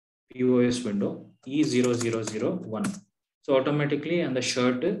 POS window E0001. So automatically அந்த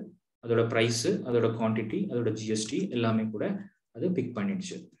ஷர்ட்டு, அதோட ப்ரைஸு, அதோட குவான்டிட்டி, அதோட ஜிஎஸ்டி எல்லாமே கூட அது பிக்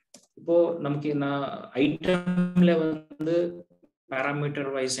பண்ணிடுச்சு. இப்போ நமக்கு நான் ஐட்டம்ல வந்து பேராமீட்டர்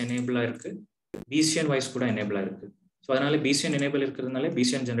வைஸ் எனேபிளா இருக்கு, பிசிஎன் வைஸ் கூட எனேபிளா இருக்கு. ஸோ அதனால பிசிஎன் எனேபிள் இருக்கிறதுனால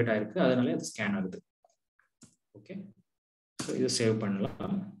பிசிஎன் ஜென்ரேட் ஆயிருக்கு, அதனால அது ஸ்கேன் ஆகுது. ஓகே, ஸோ இது சேவ்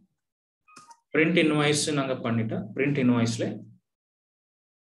பண்ணலாம். பிரிண்ட் இன்வாய்ஸ் நாங்கள் பண்ணிட்டோம். பிரிண்ட் இன்வாய்ஸ்ல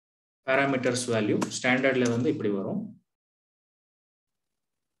பேராமீட்டர்ஸ் வேல்யூ ஸ்டாண்டர்ட்ல வந்து இப்படி வரும்.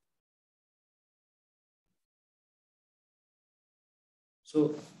 So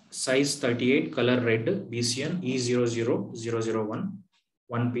size 38, colour red, PCN E00001,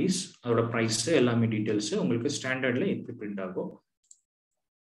 1 piece, அதோட ப்ரைஸ் எல்லாமே டீட்டெயில்ஸ் உங்களுக்கு ஸ்டாண்டர்ட்ல இப்படி பிரிண்ட் ஆகும்.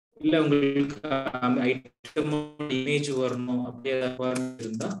 இல்லை உங்களுக்கு ஐட்டம் இமேஜ் வரணும் அப்படியே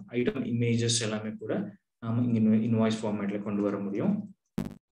இருந்தா ஐட்டம் இமேஜஸ் எல்லாமே கூட நாம இங்க இன்வாய்ஸ் ஃபார்மேட்ல கொண்டு வர முடியும்.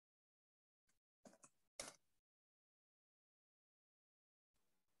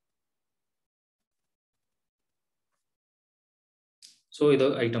 ஸோ இதோ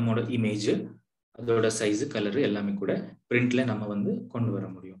ஐட்டமோட இமேஜ், அதோட சைஸ், கலர் எல்லாமே கூட பிரிண்ட்ல நம்ம வந்து கொண்டு வர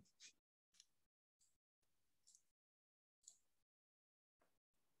முடியும்.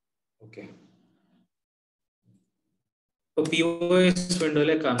 ஓகே, இப்போ பிஓஎஸ்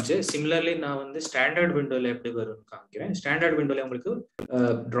விண்டோல காமிச்சு சிமிலர்லி நான் வந்து ஸ்டாண்டர்ட் விண்டோல எப்படி வரும்னு காமிக்கிறேன். ஸ்டாண்டர்ட் விண்டோல உங்களுக்கு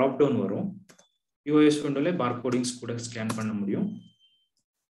டிராப் டவுன் வரும். பிஓஎஸ் விண்டோல பார்கோடிங்ஸ் கூட ஸ்கேன் பண்ண முடியும்.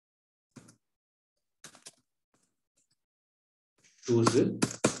 Shoes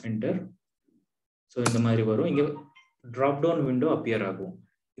enter. ஸோ இந்த மாதிரி வரும். இங்கே டிராப் டவுன் விண்டோ அப்பியர் ஆகும்.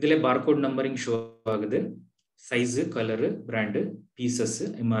 இதில் பார்கோட் நம்பரிங் ஷோ ஆகுது. Size, colour, brand, pieces,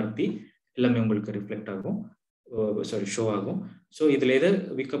 MRP எல்லாமே உங்களுக்கு ரிஃப்ளெக்ட் ஆகும், சாரி ஷோ ஆகும். ஸோ இதில் எது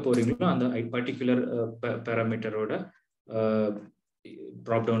விற்க போறீங்களோ அந்த பர்டிகுலர் பேராமீட்டரோட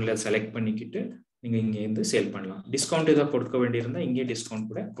ட்ராப் டவுனில் செலக்ட் பண்ணிக்கிட்டு நீங்கள் இங்கேருந்து சேல் பண்ணலாம். டிஸ்கவுண்ட் ஏதாவது கொடுக்க வேண்டியிருந்தால் இங்கே டிஸ்கவுண்ட்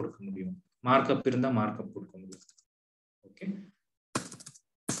கூட கொடுக்க முடியும். மார்க்அப் இருந்தா மார்க்அப் கொடுக்க முடியும். ஓகே,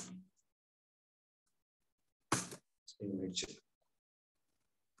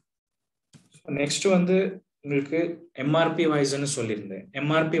 நெக்ஸ்ட் வந்து உங்களுக்கு எம்ஆர்பி வைஸ்ன்னு சொல்லியிருந்தேன்.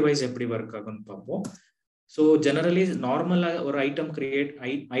 எம்ஆர்பி வைஸ் எப்படி ஒர்க் ஆகும்னு பார்ப்போம். ஸோ ஜெனரலி நார்மலாக ஒரு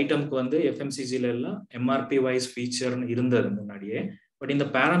ஐட்டம்க்கு வந்து எஃப்எம்சிஜில எல்லாம் எம்ஆர்பி வைஸ் ஃபீச்சர்னு இருந்தது முன்னாடியே. பட் இந்த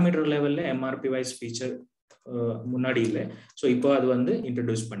பேராமீட்டர் லெவல்ல எம்ஆர்பி வைஸ் ஃபீச்சர் முன்னாடி இல்லை. ஸோ இப்போ அது வந்து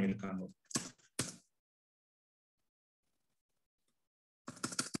இன்ட்ரடியூஸ் பண்ணியிருக்காங்க.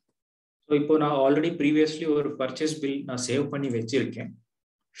 ஸோ இப்போ நான் ஆல்ரெடி ப்ரீவியஸ்லி ஒரு பர்ச்சேஸ் பில் நான் சேவ் பண்ணி வச்சிருக்கேன்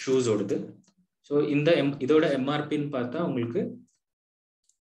ஷூஸோடது. ஸோ இதோட எம்ஆர்பின்னு பார்த்தா உங்களுக்கு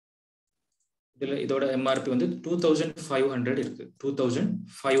இதோட எம்ஆர்பி வந்து 2500 இருக்கு.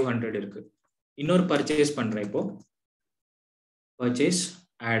 2500 இருக்கு. இன்னொரு பர்ச்சேஸ் பண்றேன். இப்போ பர்ச்சேஸ்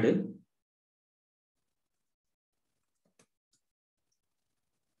ஆடு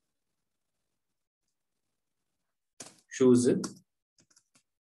ஷூஸ்.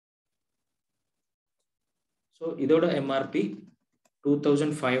 ஸோ இதோட எம்ஆர்பி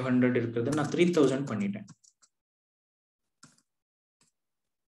 2500 இருக்கிறது நான் 3000 பண்ணிட்டேன்.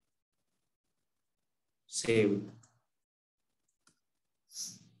 சேவ்.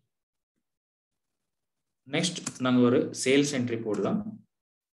 நெக்ஸ்ட் நாங்க ஒரு சேல்ஸ் என்ட்ரி போடலாம்.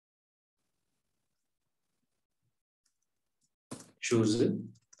 ஷூஸ்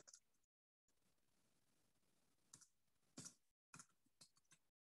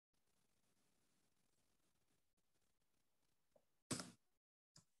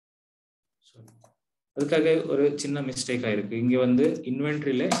அதுக்காக ஒரு சின்ன மிஸ்டேக் ஆயிருக்கு. இங்க வந்து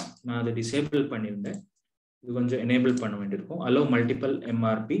இன்வென்ட்ரியில நான் அதை டிசேபிள் பண்ணியிருந்தேன். இது கொஞ்சம் எனேபிள் பண்ண வேண்டியிருக்கும். Allow multiple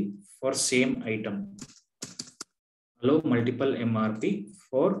MRP for same item. Allow multiple MRP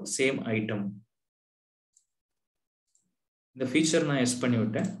for same item. இந்த ஃபீச்சர் நான் எஸ் பண்ணி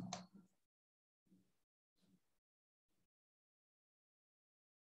விட்டேன்.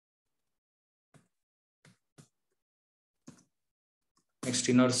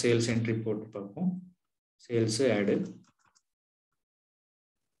 நெக்ஸ்ட் இன்னொரு சேல்ஸ் என்ட்ரி போட்டு பார்ப்போம். சேல்ஸ் ஆடு.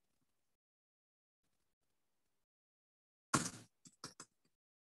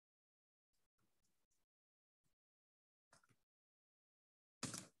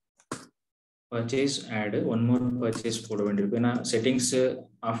 பர்ச்சேஸ் ஆடு ஒன் மோர் பர்ச்சேஸ் போட வேண்டியிருக்கும். ஏன்னா செட்டிங்ஸ்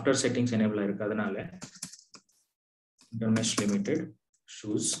ஆஃப்டர் செட்டிங்ஸ் எனேபிள் ஆயிருக்கு. அதனால டொனேஷ் லிமிடெட்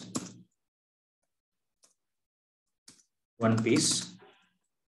ஷூஸ் 1 பீஸ்.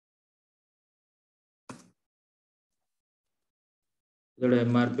 இதோட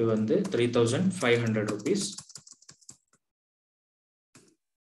எம்ஆர்பி வந்து 3500 rupees.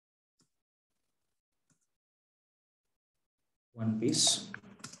 One piece.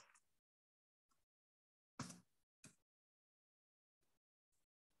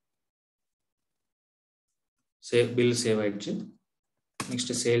 Save. Bill save ஆயிடுச்சு.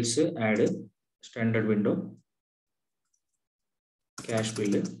 நெக்ஸ்ட் சேல்ஸ் ஆடு standard window cash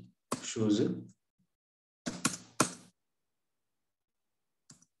bill shoes.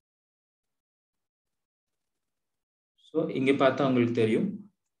 So இங்கே பார்த்தா உங்களுக்கு தெரியும்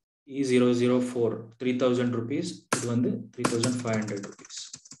E004 3000 rupees. இது வந்து 3500 rupees.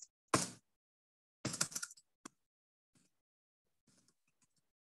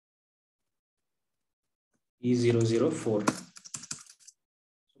 E004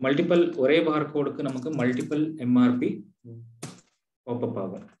 மல்டிபிள் ஒரே பார் கோடுக்கு நமக்கு மல்டிபிள் எம்ஆர்பி பாப்அப்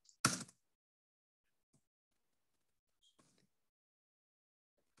ஆகும்.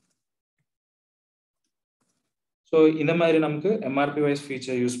 ஸோ இந்த மாதிரி நமக்கு எம்ஆர்பி வைஸ்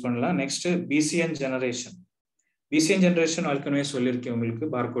ஃபீச்சர் யூஸ் பண்ணலாம். Next PCN generation. PCN generation ஆல்கனவே சொல்லியிருக்கேன் உங்களுக்கு,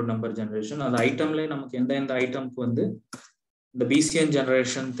 பார்கோட் நம்பர் ஜெனரேஷன். அந்த ஐட்டம்ல நமக்கு எந்த ஐட்டம்க்கு வந்து இந்த பிசிஎன்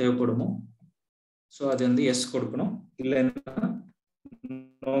ஜெனரேஷன் தேவைப்படுமோ ஸோ அது வந்து எஸ் கொடுக்கணும், இல்லைன்னா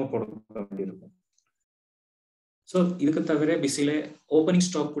நோ கொடுக்க வேண்டியிருக்கும். ஸோ இதுக்கு தவிர பிசில ஓப்பனிங்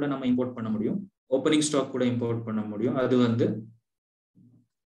ஸ்டாக் கூட நம்ம இம்போர்ட் பண்ண முடியும். ஓப்பனிங் ஸ்டாக் கூட இம்போர்ட் பண்ண முடியும். அது வந்து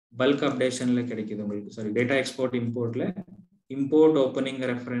பல்க் அப்டேஷன்ல கிடைக்குது உங்களுக்கு. Sorry, data export இம்போர்ட்ல import opening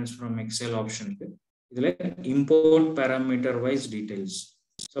reference from XL ஆப்ஷனுக்கு இதுல import parameter wise details.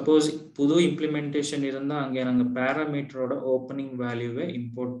 Suppose புது இம்ப்ளிமெண்டேஷன் இருந்தா அங்கே நாங்கள் பேராமீட்டரோட ஓப்பனிங் வேல்யூவை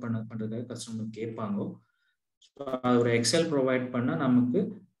இம்போர்ட் பண்றதுக்காக கஸ்டமர் கேட்பாங்க. ஒரு எக்ஸல் ப்ரொவைட் பண்ணா நமக்கு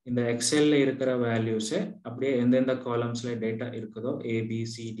இந்த எக்ஸல்ல இருக்கிற வேல்யூஸை அப்படியே எந்தெந்த காலம்ஸ்ல டேட்டா இருக்குதோ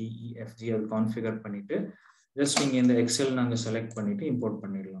ABCDEFG அது கான்ஃபிகர் பண்ணிட்டு ஜஸ்ட் நீங்க இந்த எக்ஸல் நாங்க செலக்ட் பண்ணிட்டு இம்போர்ட்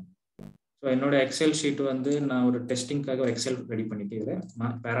பண்ணிடலாம். ஸோ என்னோட எக்ஸல் ஷீட் வந்து நான் ஒரு டெஸ்டிங்காக ஒரு எக்ஸல் ரெடி பண்ணிட்டு இதை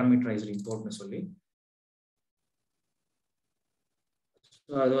பேராமீட்டரைஸ்ட் இம்போர்ட்னு சொல்லி,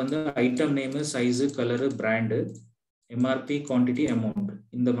 ஸோ அது வந்து item name, size, colour, brand, MRP, quantity, amount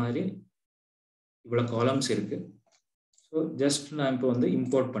இந்த மாதிரி இவ்வளோ காலம்ஸ் இருக்கு. ஸோ ஜஸ்ட் நான் இப்போ வந்து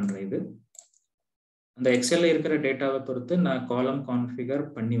இம்போர்ட் பண்ணுறேன். இது அந்த எக்ஸல்ல இருக்கிற டேட்டாவை பொறுத்து நான் காலம் கான்ஃபிகர்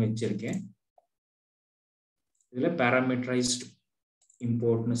பண்ணி வச்சிருக்கேன். இதில் பேராமீட்டரைஸ்ட்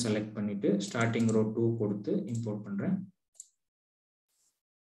இம்போர்ட்னு செலக்ட் பண்ணிட்டு ஸ்டார்டிங் ரோ 2 கொடுத்து இம்போர்ட் பண்ணுறேன்.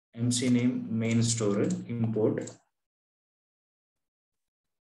 MC name main store import.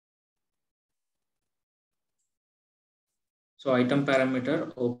 So item parameter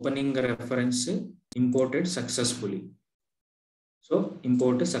opening reference imported successfully. So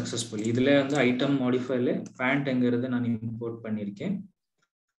import successfully. இதில் வந்து ஐட்டம் மாடிஃபைல பேண்ட்ங்கிறது நான் இம்போர்ட் பண்ணியிருக்கேன்.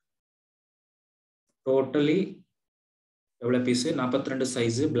 டோட்டலி எவ்வளோ piece 42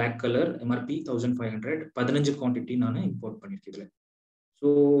 size, black colour, MRP 1500, 15 quantity நான் இம்போர்ட் பண்ணியிருக்கேன் இதில். ஸோ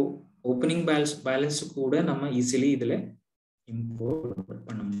ஓப்பனிங் பேலன்ஸ் கூட நம்ம ஈஸிலி இதில் இம்போர்ட்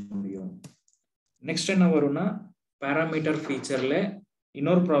பண்ண முடியும். நெக்ஸ்ட் என்ன வரும்னா பேராமீட்டர் ஃபீச்சரில்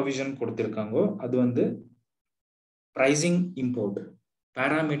இன்னொரு ப்ராவிஷன் கொடுத்துருக்காங்க. அது வந்து pricing import,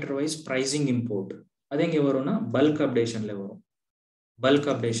 parameter wise pricing import. அது எங்க வரும்னா bulk updationல வரும். bulk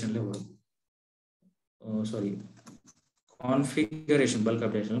updationல வரும். சாரி configuration, bulk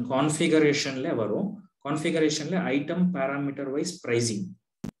updation configurationல வரும். configurationல item parameter wise pricing.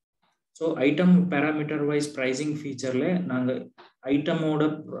 so item parameter wise pricing featureல நாங்க ஐட்டமோட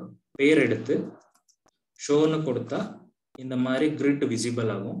பேர் எடுத்து ஷோன்னு கொடுத்தா இந்த மாதிரி grid visible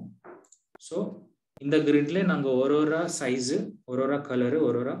ஆகும். so இந்த கிரிட்ல நாங்க ஒரு சைஸ், ஒரு கலர்,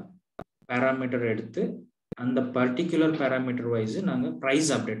 ஒரு பேராமீட்டர் எடுத்து அந்த பர்டிகுலர் பேராமீட்டர் வைஸ் நாங்க பிரைஸ்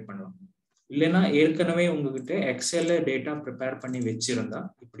அப்டேட் பண்ணலாம். இல்லைன்னா ஏற்கனவே உங்ககிட்ட எக்ஸல்ல டேட்டா ப்ரிப்பேர் பண்ணி வச்சிருந்தா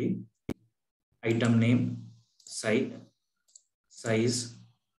இப்படி item name, size,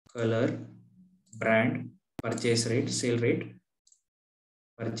 colour, brand, purchase rate, sale rate,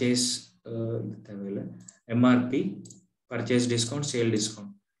 purchase தேவையில்லை, MRP, purchase discount, sale discount.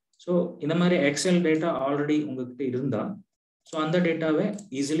 So இந்த மாதிரி எக்ஸல் டேட்டா ஆல்ரெடி உங்ககிட்ட இருந்தா ஸோ அந்த டேட்டாவை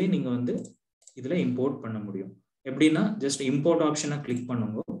ஈஸிலி நீங்கள் வந்து இதில் இம்போர்ட் பண்ண முடியும். எப்படின்னா ஜஸ்ட் இம்போர்ட் ஆப்ஷனை கிளிக்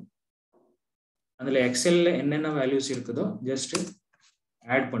பண்ணுங்க. அதில் எக்ஸலில் என்னென்ன வேல்யூஸ் இருக்குதோ ஜஸ்ட்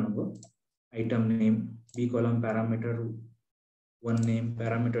ஆட் பண்ணுங்க. ஐட்டம் நேம், பி காலம் parameter 1 name,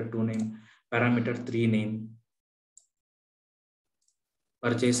 parameter 2 name, parameter 3 name,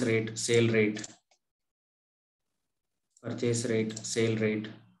 purchase rate, sale rate, purchase rate, sale rate,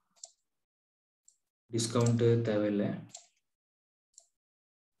 discount தேவையில்லை,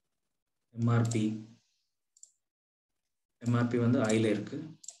 MRP வந்து ஐல இருக்கு.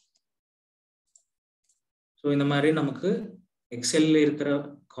 ஸோ இந்த மாதிரி நமக்கு எக்ஸல்ல இருக்கிற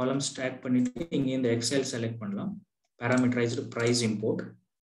காலம் ஸ்டாக் பண்ணிட்டு இங்கே இந்த எக்ஸல் செலக்ட் பண்ணலாம். Parameterised price import,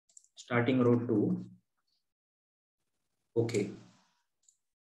 starting row 2. Okay.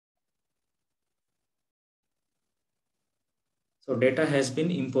 So data has been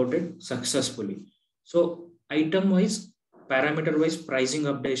imported successfully. So item wise, parameter wise pricing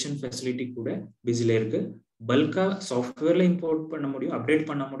updation facility கூட பிஸில இருக்கு. பல்கா சாஃப்ட்வேர்ல இம்போர்ட் பண்ண முடியும், அப்டேட்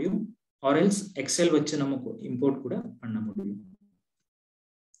பண்ண முடியும், or else எக்ஸல் வச்சு நமக்கு இம்போர்ட் கூட பண்ண முடியும்.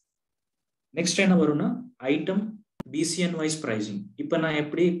 நெக்ஸ்ட் என்ன வரும்னா ஐட்டம் BCN வைஸ் pricing. இப்போ நான்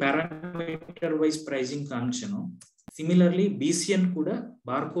எப்படி parameter wise pricing காமிச்சனோ similarly BCN கூட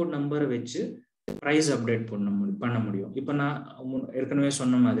பார்கோட் நம்பரை வச்சு பிரைஸ் அப்டேட் பண்ண முடியும். இப்போ நான் ஏற்கனவே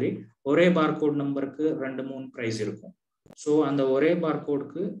சொன்ன மாதிரி ஒரே பார்கோட் நம்பருக்கு 2-3 பிரைஸ் இருக்கும். ஸோ அந்த ஒரே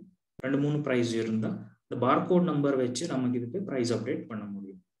பார்கோடுக்கு 2-3 பிரைஸ் இருந்தால் இந்த பார்கோட் நம்பர் வச்சு நமக்கு இதுக்கு பிரைஸ் அப்டேட் பண்ண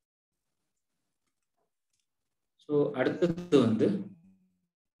முடியும். ஸோ அடுத்தது வந்து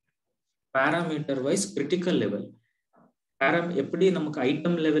பேராமீட்டர் வைஸ் கிரிட்டிக்கல் லெவல். எப்படி நமக்கு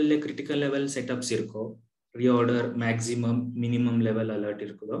ஐட்டம் லெவல்ல கிரிட்டிக்கல் லெவல் செட்டப்ஸ் இருக்கோ, reorder, maximum, minimum level alert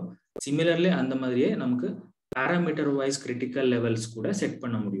இருக்குதோ, சிமிலர்லி அந்த மாதிரியே நமக்கு பேராமீட்டர் வைஸ் கிரிட்டிக்கல் லெவல்ஸ் கூட செட்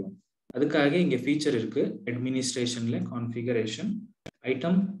பண்ண முடியும். அதுக்காக இங்க ஃபீச்சர் இருக்கு. அட்மினிஸ்ட்ரேஷன்ல configuration,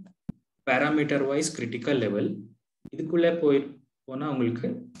 item parameter wise critical level. இதுக்குள்ளே போனா உங்களுக்கு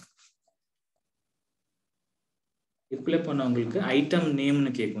ஐட்டம்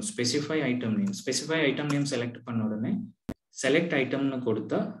நேம்னு கேட்கும். Specify item name. Specify item name select பண்ண உடனே செலக்ட் ஐட்டம்னு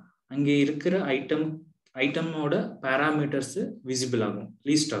கொடுத்தா அங்கே இருக்கிற ஐட்டமோட பேராமீட்டர்ஸ் விசிபிள் ஆகும்,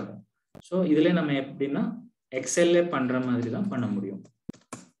 லீஸ்ட் ஆகும். ஸோ இதில் நம்ம எப்படின்னா எக்ஸல்ல பண்ணுற மாதிரி தான் பண்ண முடியும்.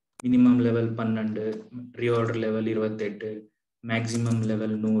 Minimum level 12, reorder level 28, maximum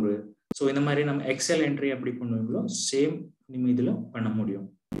level 100. So இந்த மாதிரி நம்ம எக்ஸல் என்ட்ரி எப்படி பண்ணுவீங்களோ சேம் நம்ம இதில் பண்ண முடியும்.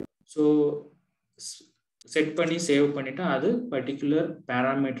 ஸோ செட் பண்ணி சேவ் பண்ணிட்டா அது பர்டிகுலர்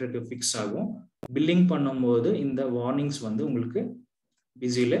பேராமீட்டருக்கு ஃபிக்ஸ் ஆகும். பில்லிங் பண்ணும்போது இந்த வார்னிங்ஸ் வந்து உங்களுக்கு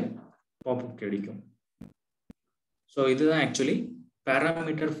பிஸியில் பாப்அப் கிடைக்கும். ஸோ இதுதான் ஆக்சுவலி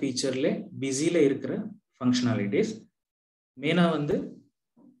பேராமீட்டர் ஃபீச்சர்ல பிஸியில் இருக்கிற ஃபங்க்ஷனாலிட்டிஸ். மெயினாக வந்து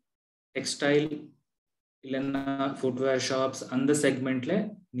டெக்ஸ்டைல் இல்லைன்னா ஃபுட்வேர் ஷாப்ஸ் அந்த செக்மெண்ட்ல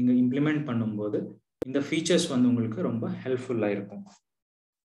நீங்க இம்ப்ளிமெண்ட் பண்ணும்போது இந்த ஃபீச்சர்ஸ் வந்து உங்களுக்கு ரொம்ப ஹெல்ப்ஃபுல்லா இருக்கும்.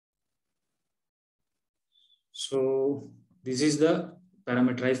 So this is the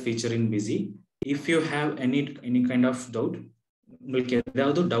parameterized feature in busy. If you have any kind of doubt, உங்களுக்கு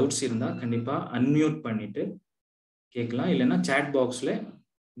ஏதாவது டவுட்ஸ் இருந்தா கண்டிப்பா அன்மியூட் பண்ணிட்டு கேட்கலாம். இல்லைன்னா சாட் பாக்ஸ்ல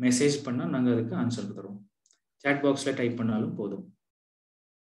மெசேஜ் பண்ணா நாங்க அதுக்கு ஆன்சர் தருவோம். சாட் பாக்ஸ்ல டைப் பண்ணாலும் போதும்.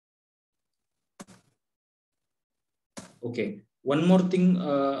 ஓகே, ஒன் மோர் திங்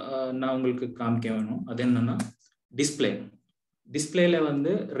நான் உங்களுக்கு காமிக்க வேணும். அது என்னன்னா டிஸ்பிளேல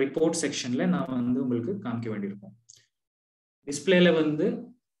வந்து ரிப்போர்ட் செக்ஷன்ல நான் வந்து உங்களுக்கு காமிக்க வேண்டியிருக்கும். டிஸ்பிளேல வந்து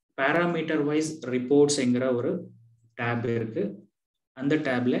பேராமீட்டர் வைஸ் ரிப்போர்ட்ஸ்ங்கிற ஒரு டேப் இருக்கு. அந்த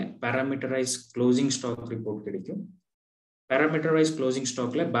டேப்ல பேராமீட்டரைஸ் க்ளோசிங் ஸ்டாக் ரிப்போர்ட் கிடைக்கும். Parameterized closing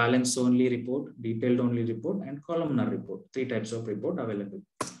stock like balance only report, detailed only report, and columnar report. 3 types of report available.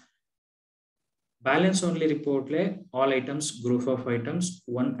 Balance only report le all items, group of items,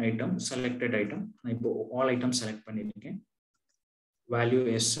 one item, selected item. Na ipo all items select பண்ணிருக்கேன். Value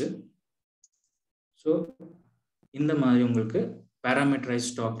S. So இந்த மாதிரி உங்களுக்கு parameterized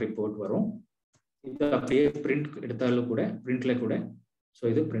stock report வரும். இது அப்படியே print எடுத்தாலும் கூட printல கூட so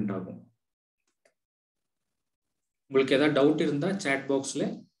இது print ஆகும். உங்களுக்கு ஏதாவது டவுட் இருந்தா சாட் பாக்ஸ்ல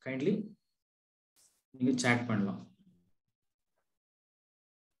கைண்ட்லி நீங்க சாட் பண்ணலாம்.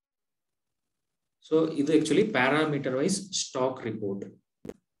 ஸோ இது actually parameter wise stock report.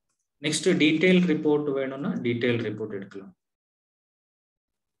 Next detail report வேணும்னா டீடைல் ரிப்போர்ட் எடுக்கலாம்.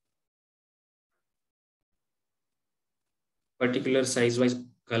 Particular size wise,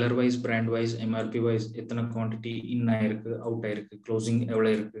 colour wise, brand wise, MRP wise, எத்தனை குவான்டிட்டி இன் ஆயிருக்கு, அவுட் ஆயிருக்கு, க்ளோசிங்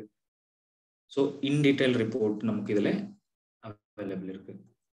எவ்வளோ இருக்கு. ஸோ இன் டீடைல் ரிப்போர்ட் நமக்கு இதில் அவைலபிள் இருக்கு.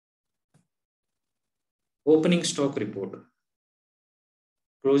 Opening stock report,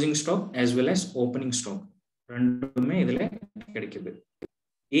 closing stock as well as opening stock ரெண்டுமே இதில் கிடைக்குது.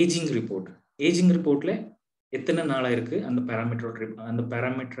 ஏஜிங் ரிப்போர்ட், ஏஜிங் ரிப்போர்ட்ல எத்தனை நாளாக இருக்கு அந்த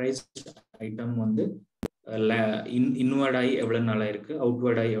பேராமீட்டரைஸ்ட் ஐட்டம் வந்து இன்வர்ட் ஆகி எவ்வளோ நாளாக இருக்கு,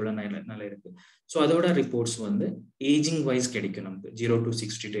 அவுட்வர்ட் ஆகி எவ்வளோ நாளாக இருக்கு. ஸோ அதோட ரிப்போர்ட்ஸ் வந்து ஏஜிங் வைஸ் கிடைக்கும் நமக்கு. 0 to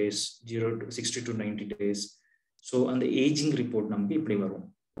 60 days, 60 to 90 days. So அந்த ஏஜிங் ரிப்போர்ட் நமக்கு இப்படி வரும்.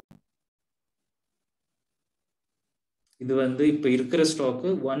 இது வந்து இப்போ இருக்கிற ஸ்டாக்கு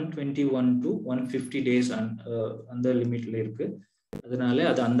 121 to 150 days அந்த லிமிட்ல இருக்கு. அதனால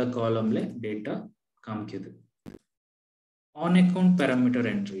அது அந்த காலம்ல டேட்டா காமிக்குது. On account parameter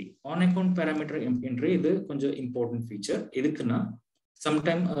entry, on account parameter entry இது கொஞ்சம் இம்பார்ட்டன்ட் ஃபீச்சர். எதுக்குன்னா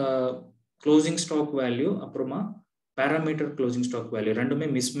சம்டைம் க்ளோசிங் ஸ்டாக் வேல்யூ அப்புறமா பேராமீட்டர் க்ளோசிங் ஸ்டாக் வேல்யூ ரெண்டுமே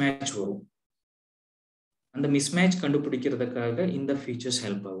மிஸ்மேட்ச் வரும். அந்த மிஸ்மேட்ச் கண்டுபிடிக்கிறதுக்காக இந்த ஃபீச்சர்ஸ்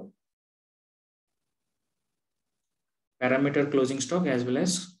ஹெல்ப் ஆகும். Parameter closing stock as well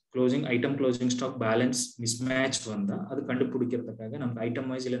as closing item closing stock balance mismatch வந்தா அது கண்டுபிடிக்கிறதுக்காக நமக்கு ஐட்டம்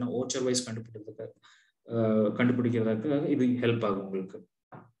வைஸ் இல்லைன்னா ஓச்சர் வைஸ் கண்டுபிடிக்கிறதுக்காக இது ஹெல்ப் ஆகும் உங்களுக்கு.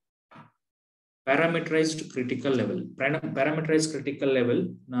 பேராமீட்டரைஸ்ட் கிரிட்டிக்கல் லெவல், பேராமீட்டரைஸ்ட் கிரிட்டிக்கல் லெவல்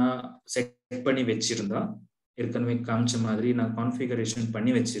நான் செட் பண்ணி வச்சிருந்தா, ஏற்கனவே காமிச்ச மாதிரி நான் கான்ஃபிகரேஷன்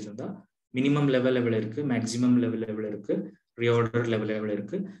பண்ணி வச்சிருந்தா மினிமம் லெவல் எவ்வளோ இருக்கு, மேக்ஸிமம் லெவல் எவ்வளோ இருக்கு, ரீஆர்டர் லெவல் எவ்வளோ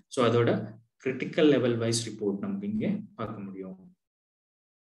இருக்கு. ஸோ அதோட கிரிட்டிக்கல் லெவல் வைஸ் ரிப்போர்ட் நமக்கு இங்கே பார்க்க முடியும்.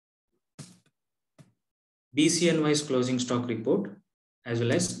 PCN wise closing stock report as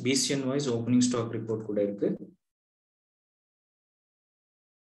well as PCN wise opening stock report கூட இருக்கு.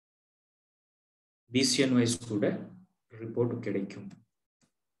 பிசிஎன் வைஸ் கூட ரிப்போர்ட் கிடைக்கும்.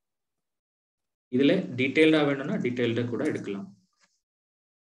 இதுல டீடைல்டா வேணும்னா டீடைல்டா கூட எடுக்கலாம்.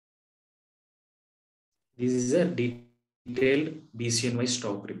 This is a detailed BCN wise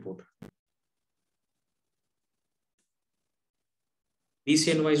stock report.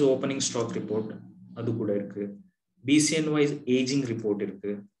 BCN wise opening stock report அது கூட இருக்கு. BCN wise aging report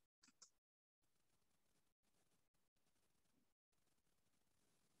இருக்கு.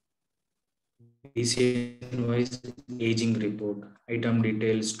 BCN wise aging report, item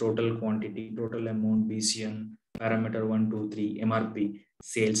details, total quantity, total amount, BCN, parameter 1, 2, 3, MRP,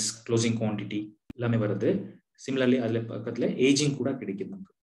 sales, closing quantity எல்லாமே வருது. Similarly அதுல பக்கத்துல ageing கூட கிடைக்குது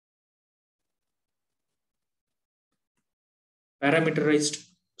நமக்கு. Parameterized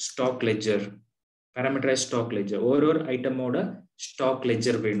stock ledger, parameterized stock ledger, ஒரு ஐட்டமோட ஸ்டாக்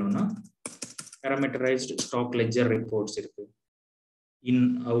லெட்ஜர் வேணும்னா parameterized stock ledger reports இருக்கு. In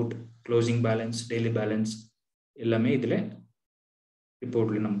out, closing balance, daily balance எல்லாமே இதுல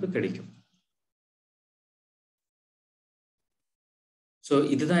ரிப்போர்ட்ல நமக்கு கிடைக்கும். ஸோ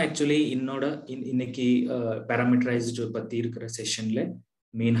இதுதான் ஆக்சுவலி இன்னைக்கு பேராமீட்டரைஸ்டு பத்தி இருக்கிற செஷன்ல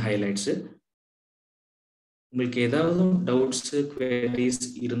மெயின் ஹைலைட்ஸ். உங்களுக்கு ஏதாவது டவுட்ஸ் queries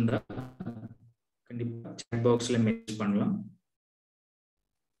இருந்தா கண்டிப்பா chat boxல மெசேஜ் பண்ணலாம்.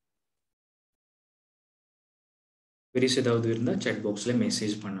 queries ஏதாவது இருந்தா chat boxல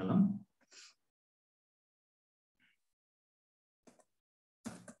மெசேஜ் பண்ணலாம்.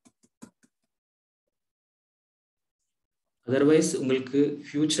 அதர்வைஸ் உங்களுக்கு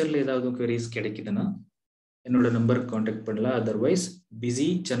ஃபியூச்சர்ல ஏதாவது queries கிடைக்குதுன்னா என்னோட நம்பருக்கு காண்டாக்ட் பண்ணலாம். அதர்வைஸ் பிஸி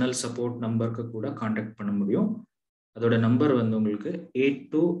சேனல் சப்போர்ட் நம்பருக்கு கூட காண்டாக்ட் பண்ண முடியும். அதோட நம்பர் வந்து உங்களுக்கு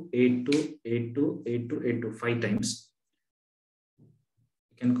 8282828282 5 times.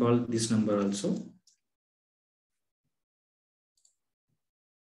 You can call this number also.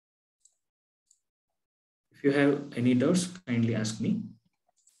 If you have any doubts, kindly ask me.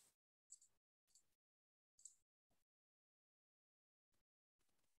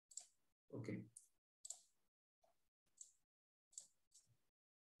 Okay.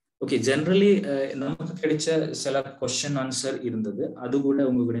 Okay, generally நமக்கு கிடைச்ச சில கொஸ்டின் ஆன்சர் இருந்தது, அது கூட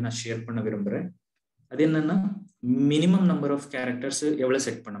உங்க கூட நான் ஷேர் பண்ண விரும்புறேன். அது என்னன்னா, மினிமம் நம்பர் ஆஃப் கேரக்டர்ஸ் எவ்வளவு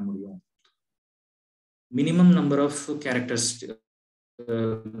செட் பண்ண முடியும்? மினிமம் நம்பர் ஆஃப் கேரக்டர்ஸ்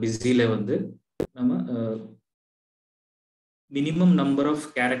பிஸில வந்து நம்ம minimum number of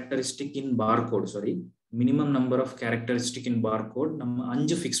characteristic in barcode, sorry, minimum number of characteristic in barcode நம்ம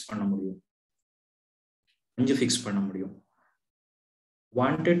 5 ஃபிக்ஸ் பண்ண முடியும். 5 ஃபிக்ஸ் பண்ண முடியும்.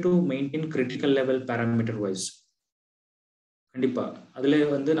 wanted to maintain critical level parameter wise, கண்டிப்பா அதுல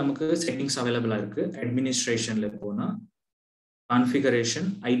வந்து நமக்கு செட்டிங்ஸ் அவைலபிளா இருக்கு. அட்மினிஸ்ட்ரேஷன்ல போனா configuration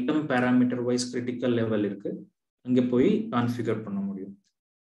item parameter wise critical level இருக்கு, அங்க போய் கான்ஃபிகர் பண்ண முடியும்.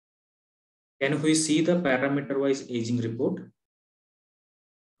 Can we see the parameter wise aging report?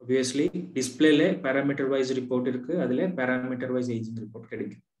 Obviously டிஸ்ப்ளேல parameter wise report இருக்கு, அதுல parameter wise aging report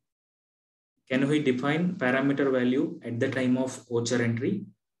கிடைக்கும். Can we define parameter value at the time of voucher entry?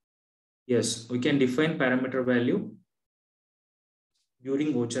 Yes, we can define parameter value during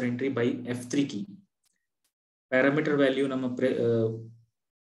voucher entry by F3 key. Parameter value நம்ம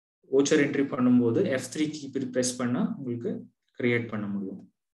voucher entry பண்ணும்போது F3 key press பண்ணா உங்களுக்கு create பண்ண முடியும்.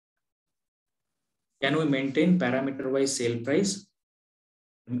 Can we maintain parameter wise sale price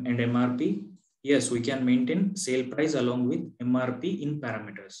and MRP? Yes, we can maintain sale price along with MRP in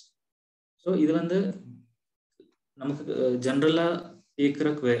parameters. So இது வந்து நமக்கு ஜெனரலா கேக்குற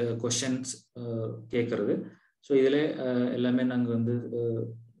क्वेश्चंस கேக்குறது. ஸோ இதுல எல்லாமே நாங்க வந்து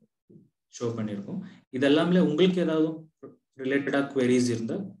ஷோ பண்ணியிருக்கோம். இதெல்லாமே உங்களுக்கு ஏதாவது ரிலேட்டடா queries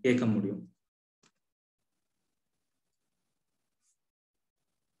இருந்தா கேட்க முடியும்.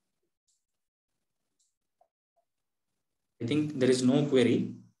 I think there is no query.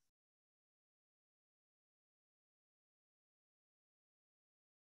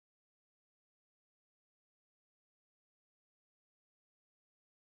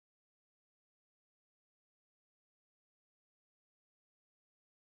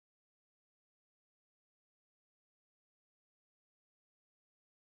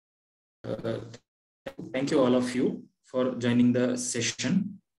 Thank you all of you for joining the session.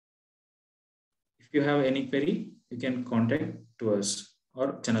 If you have any query, you can contact to us or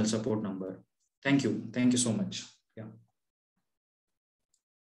channel support number. Thank you so much.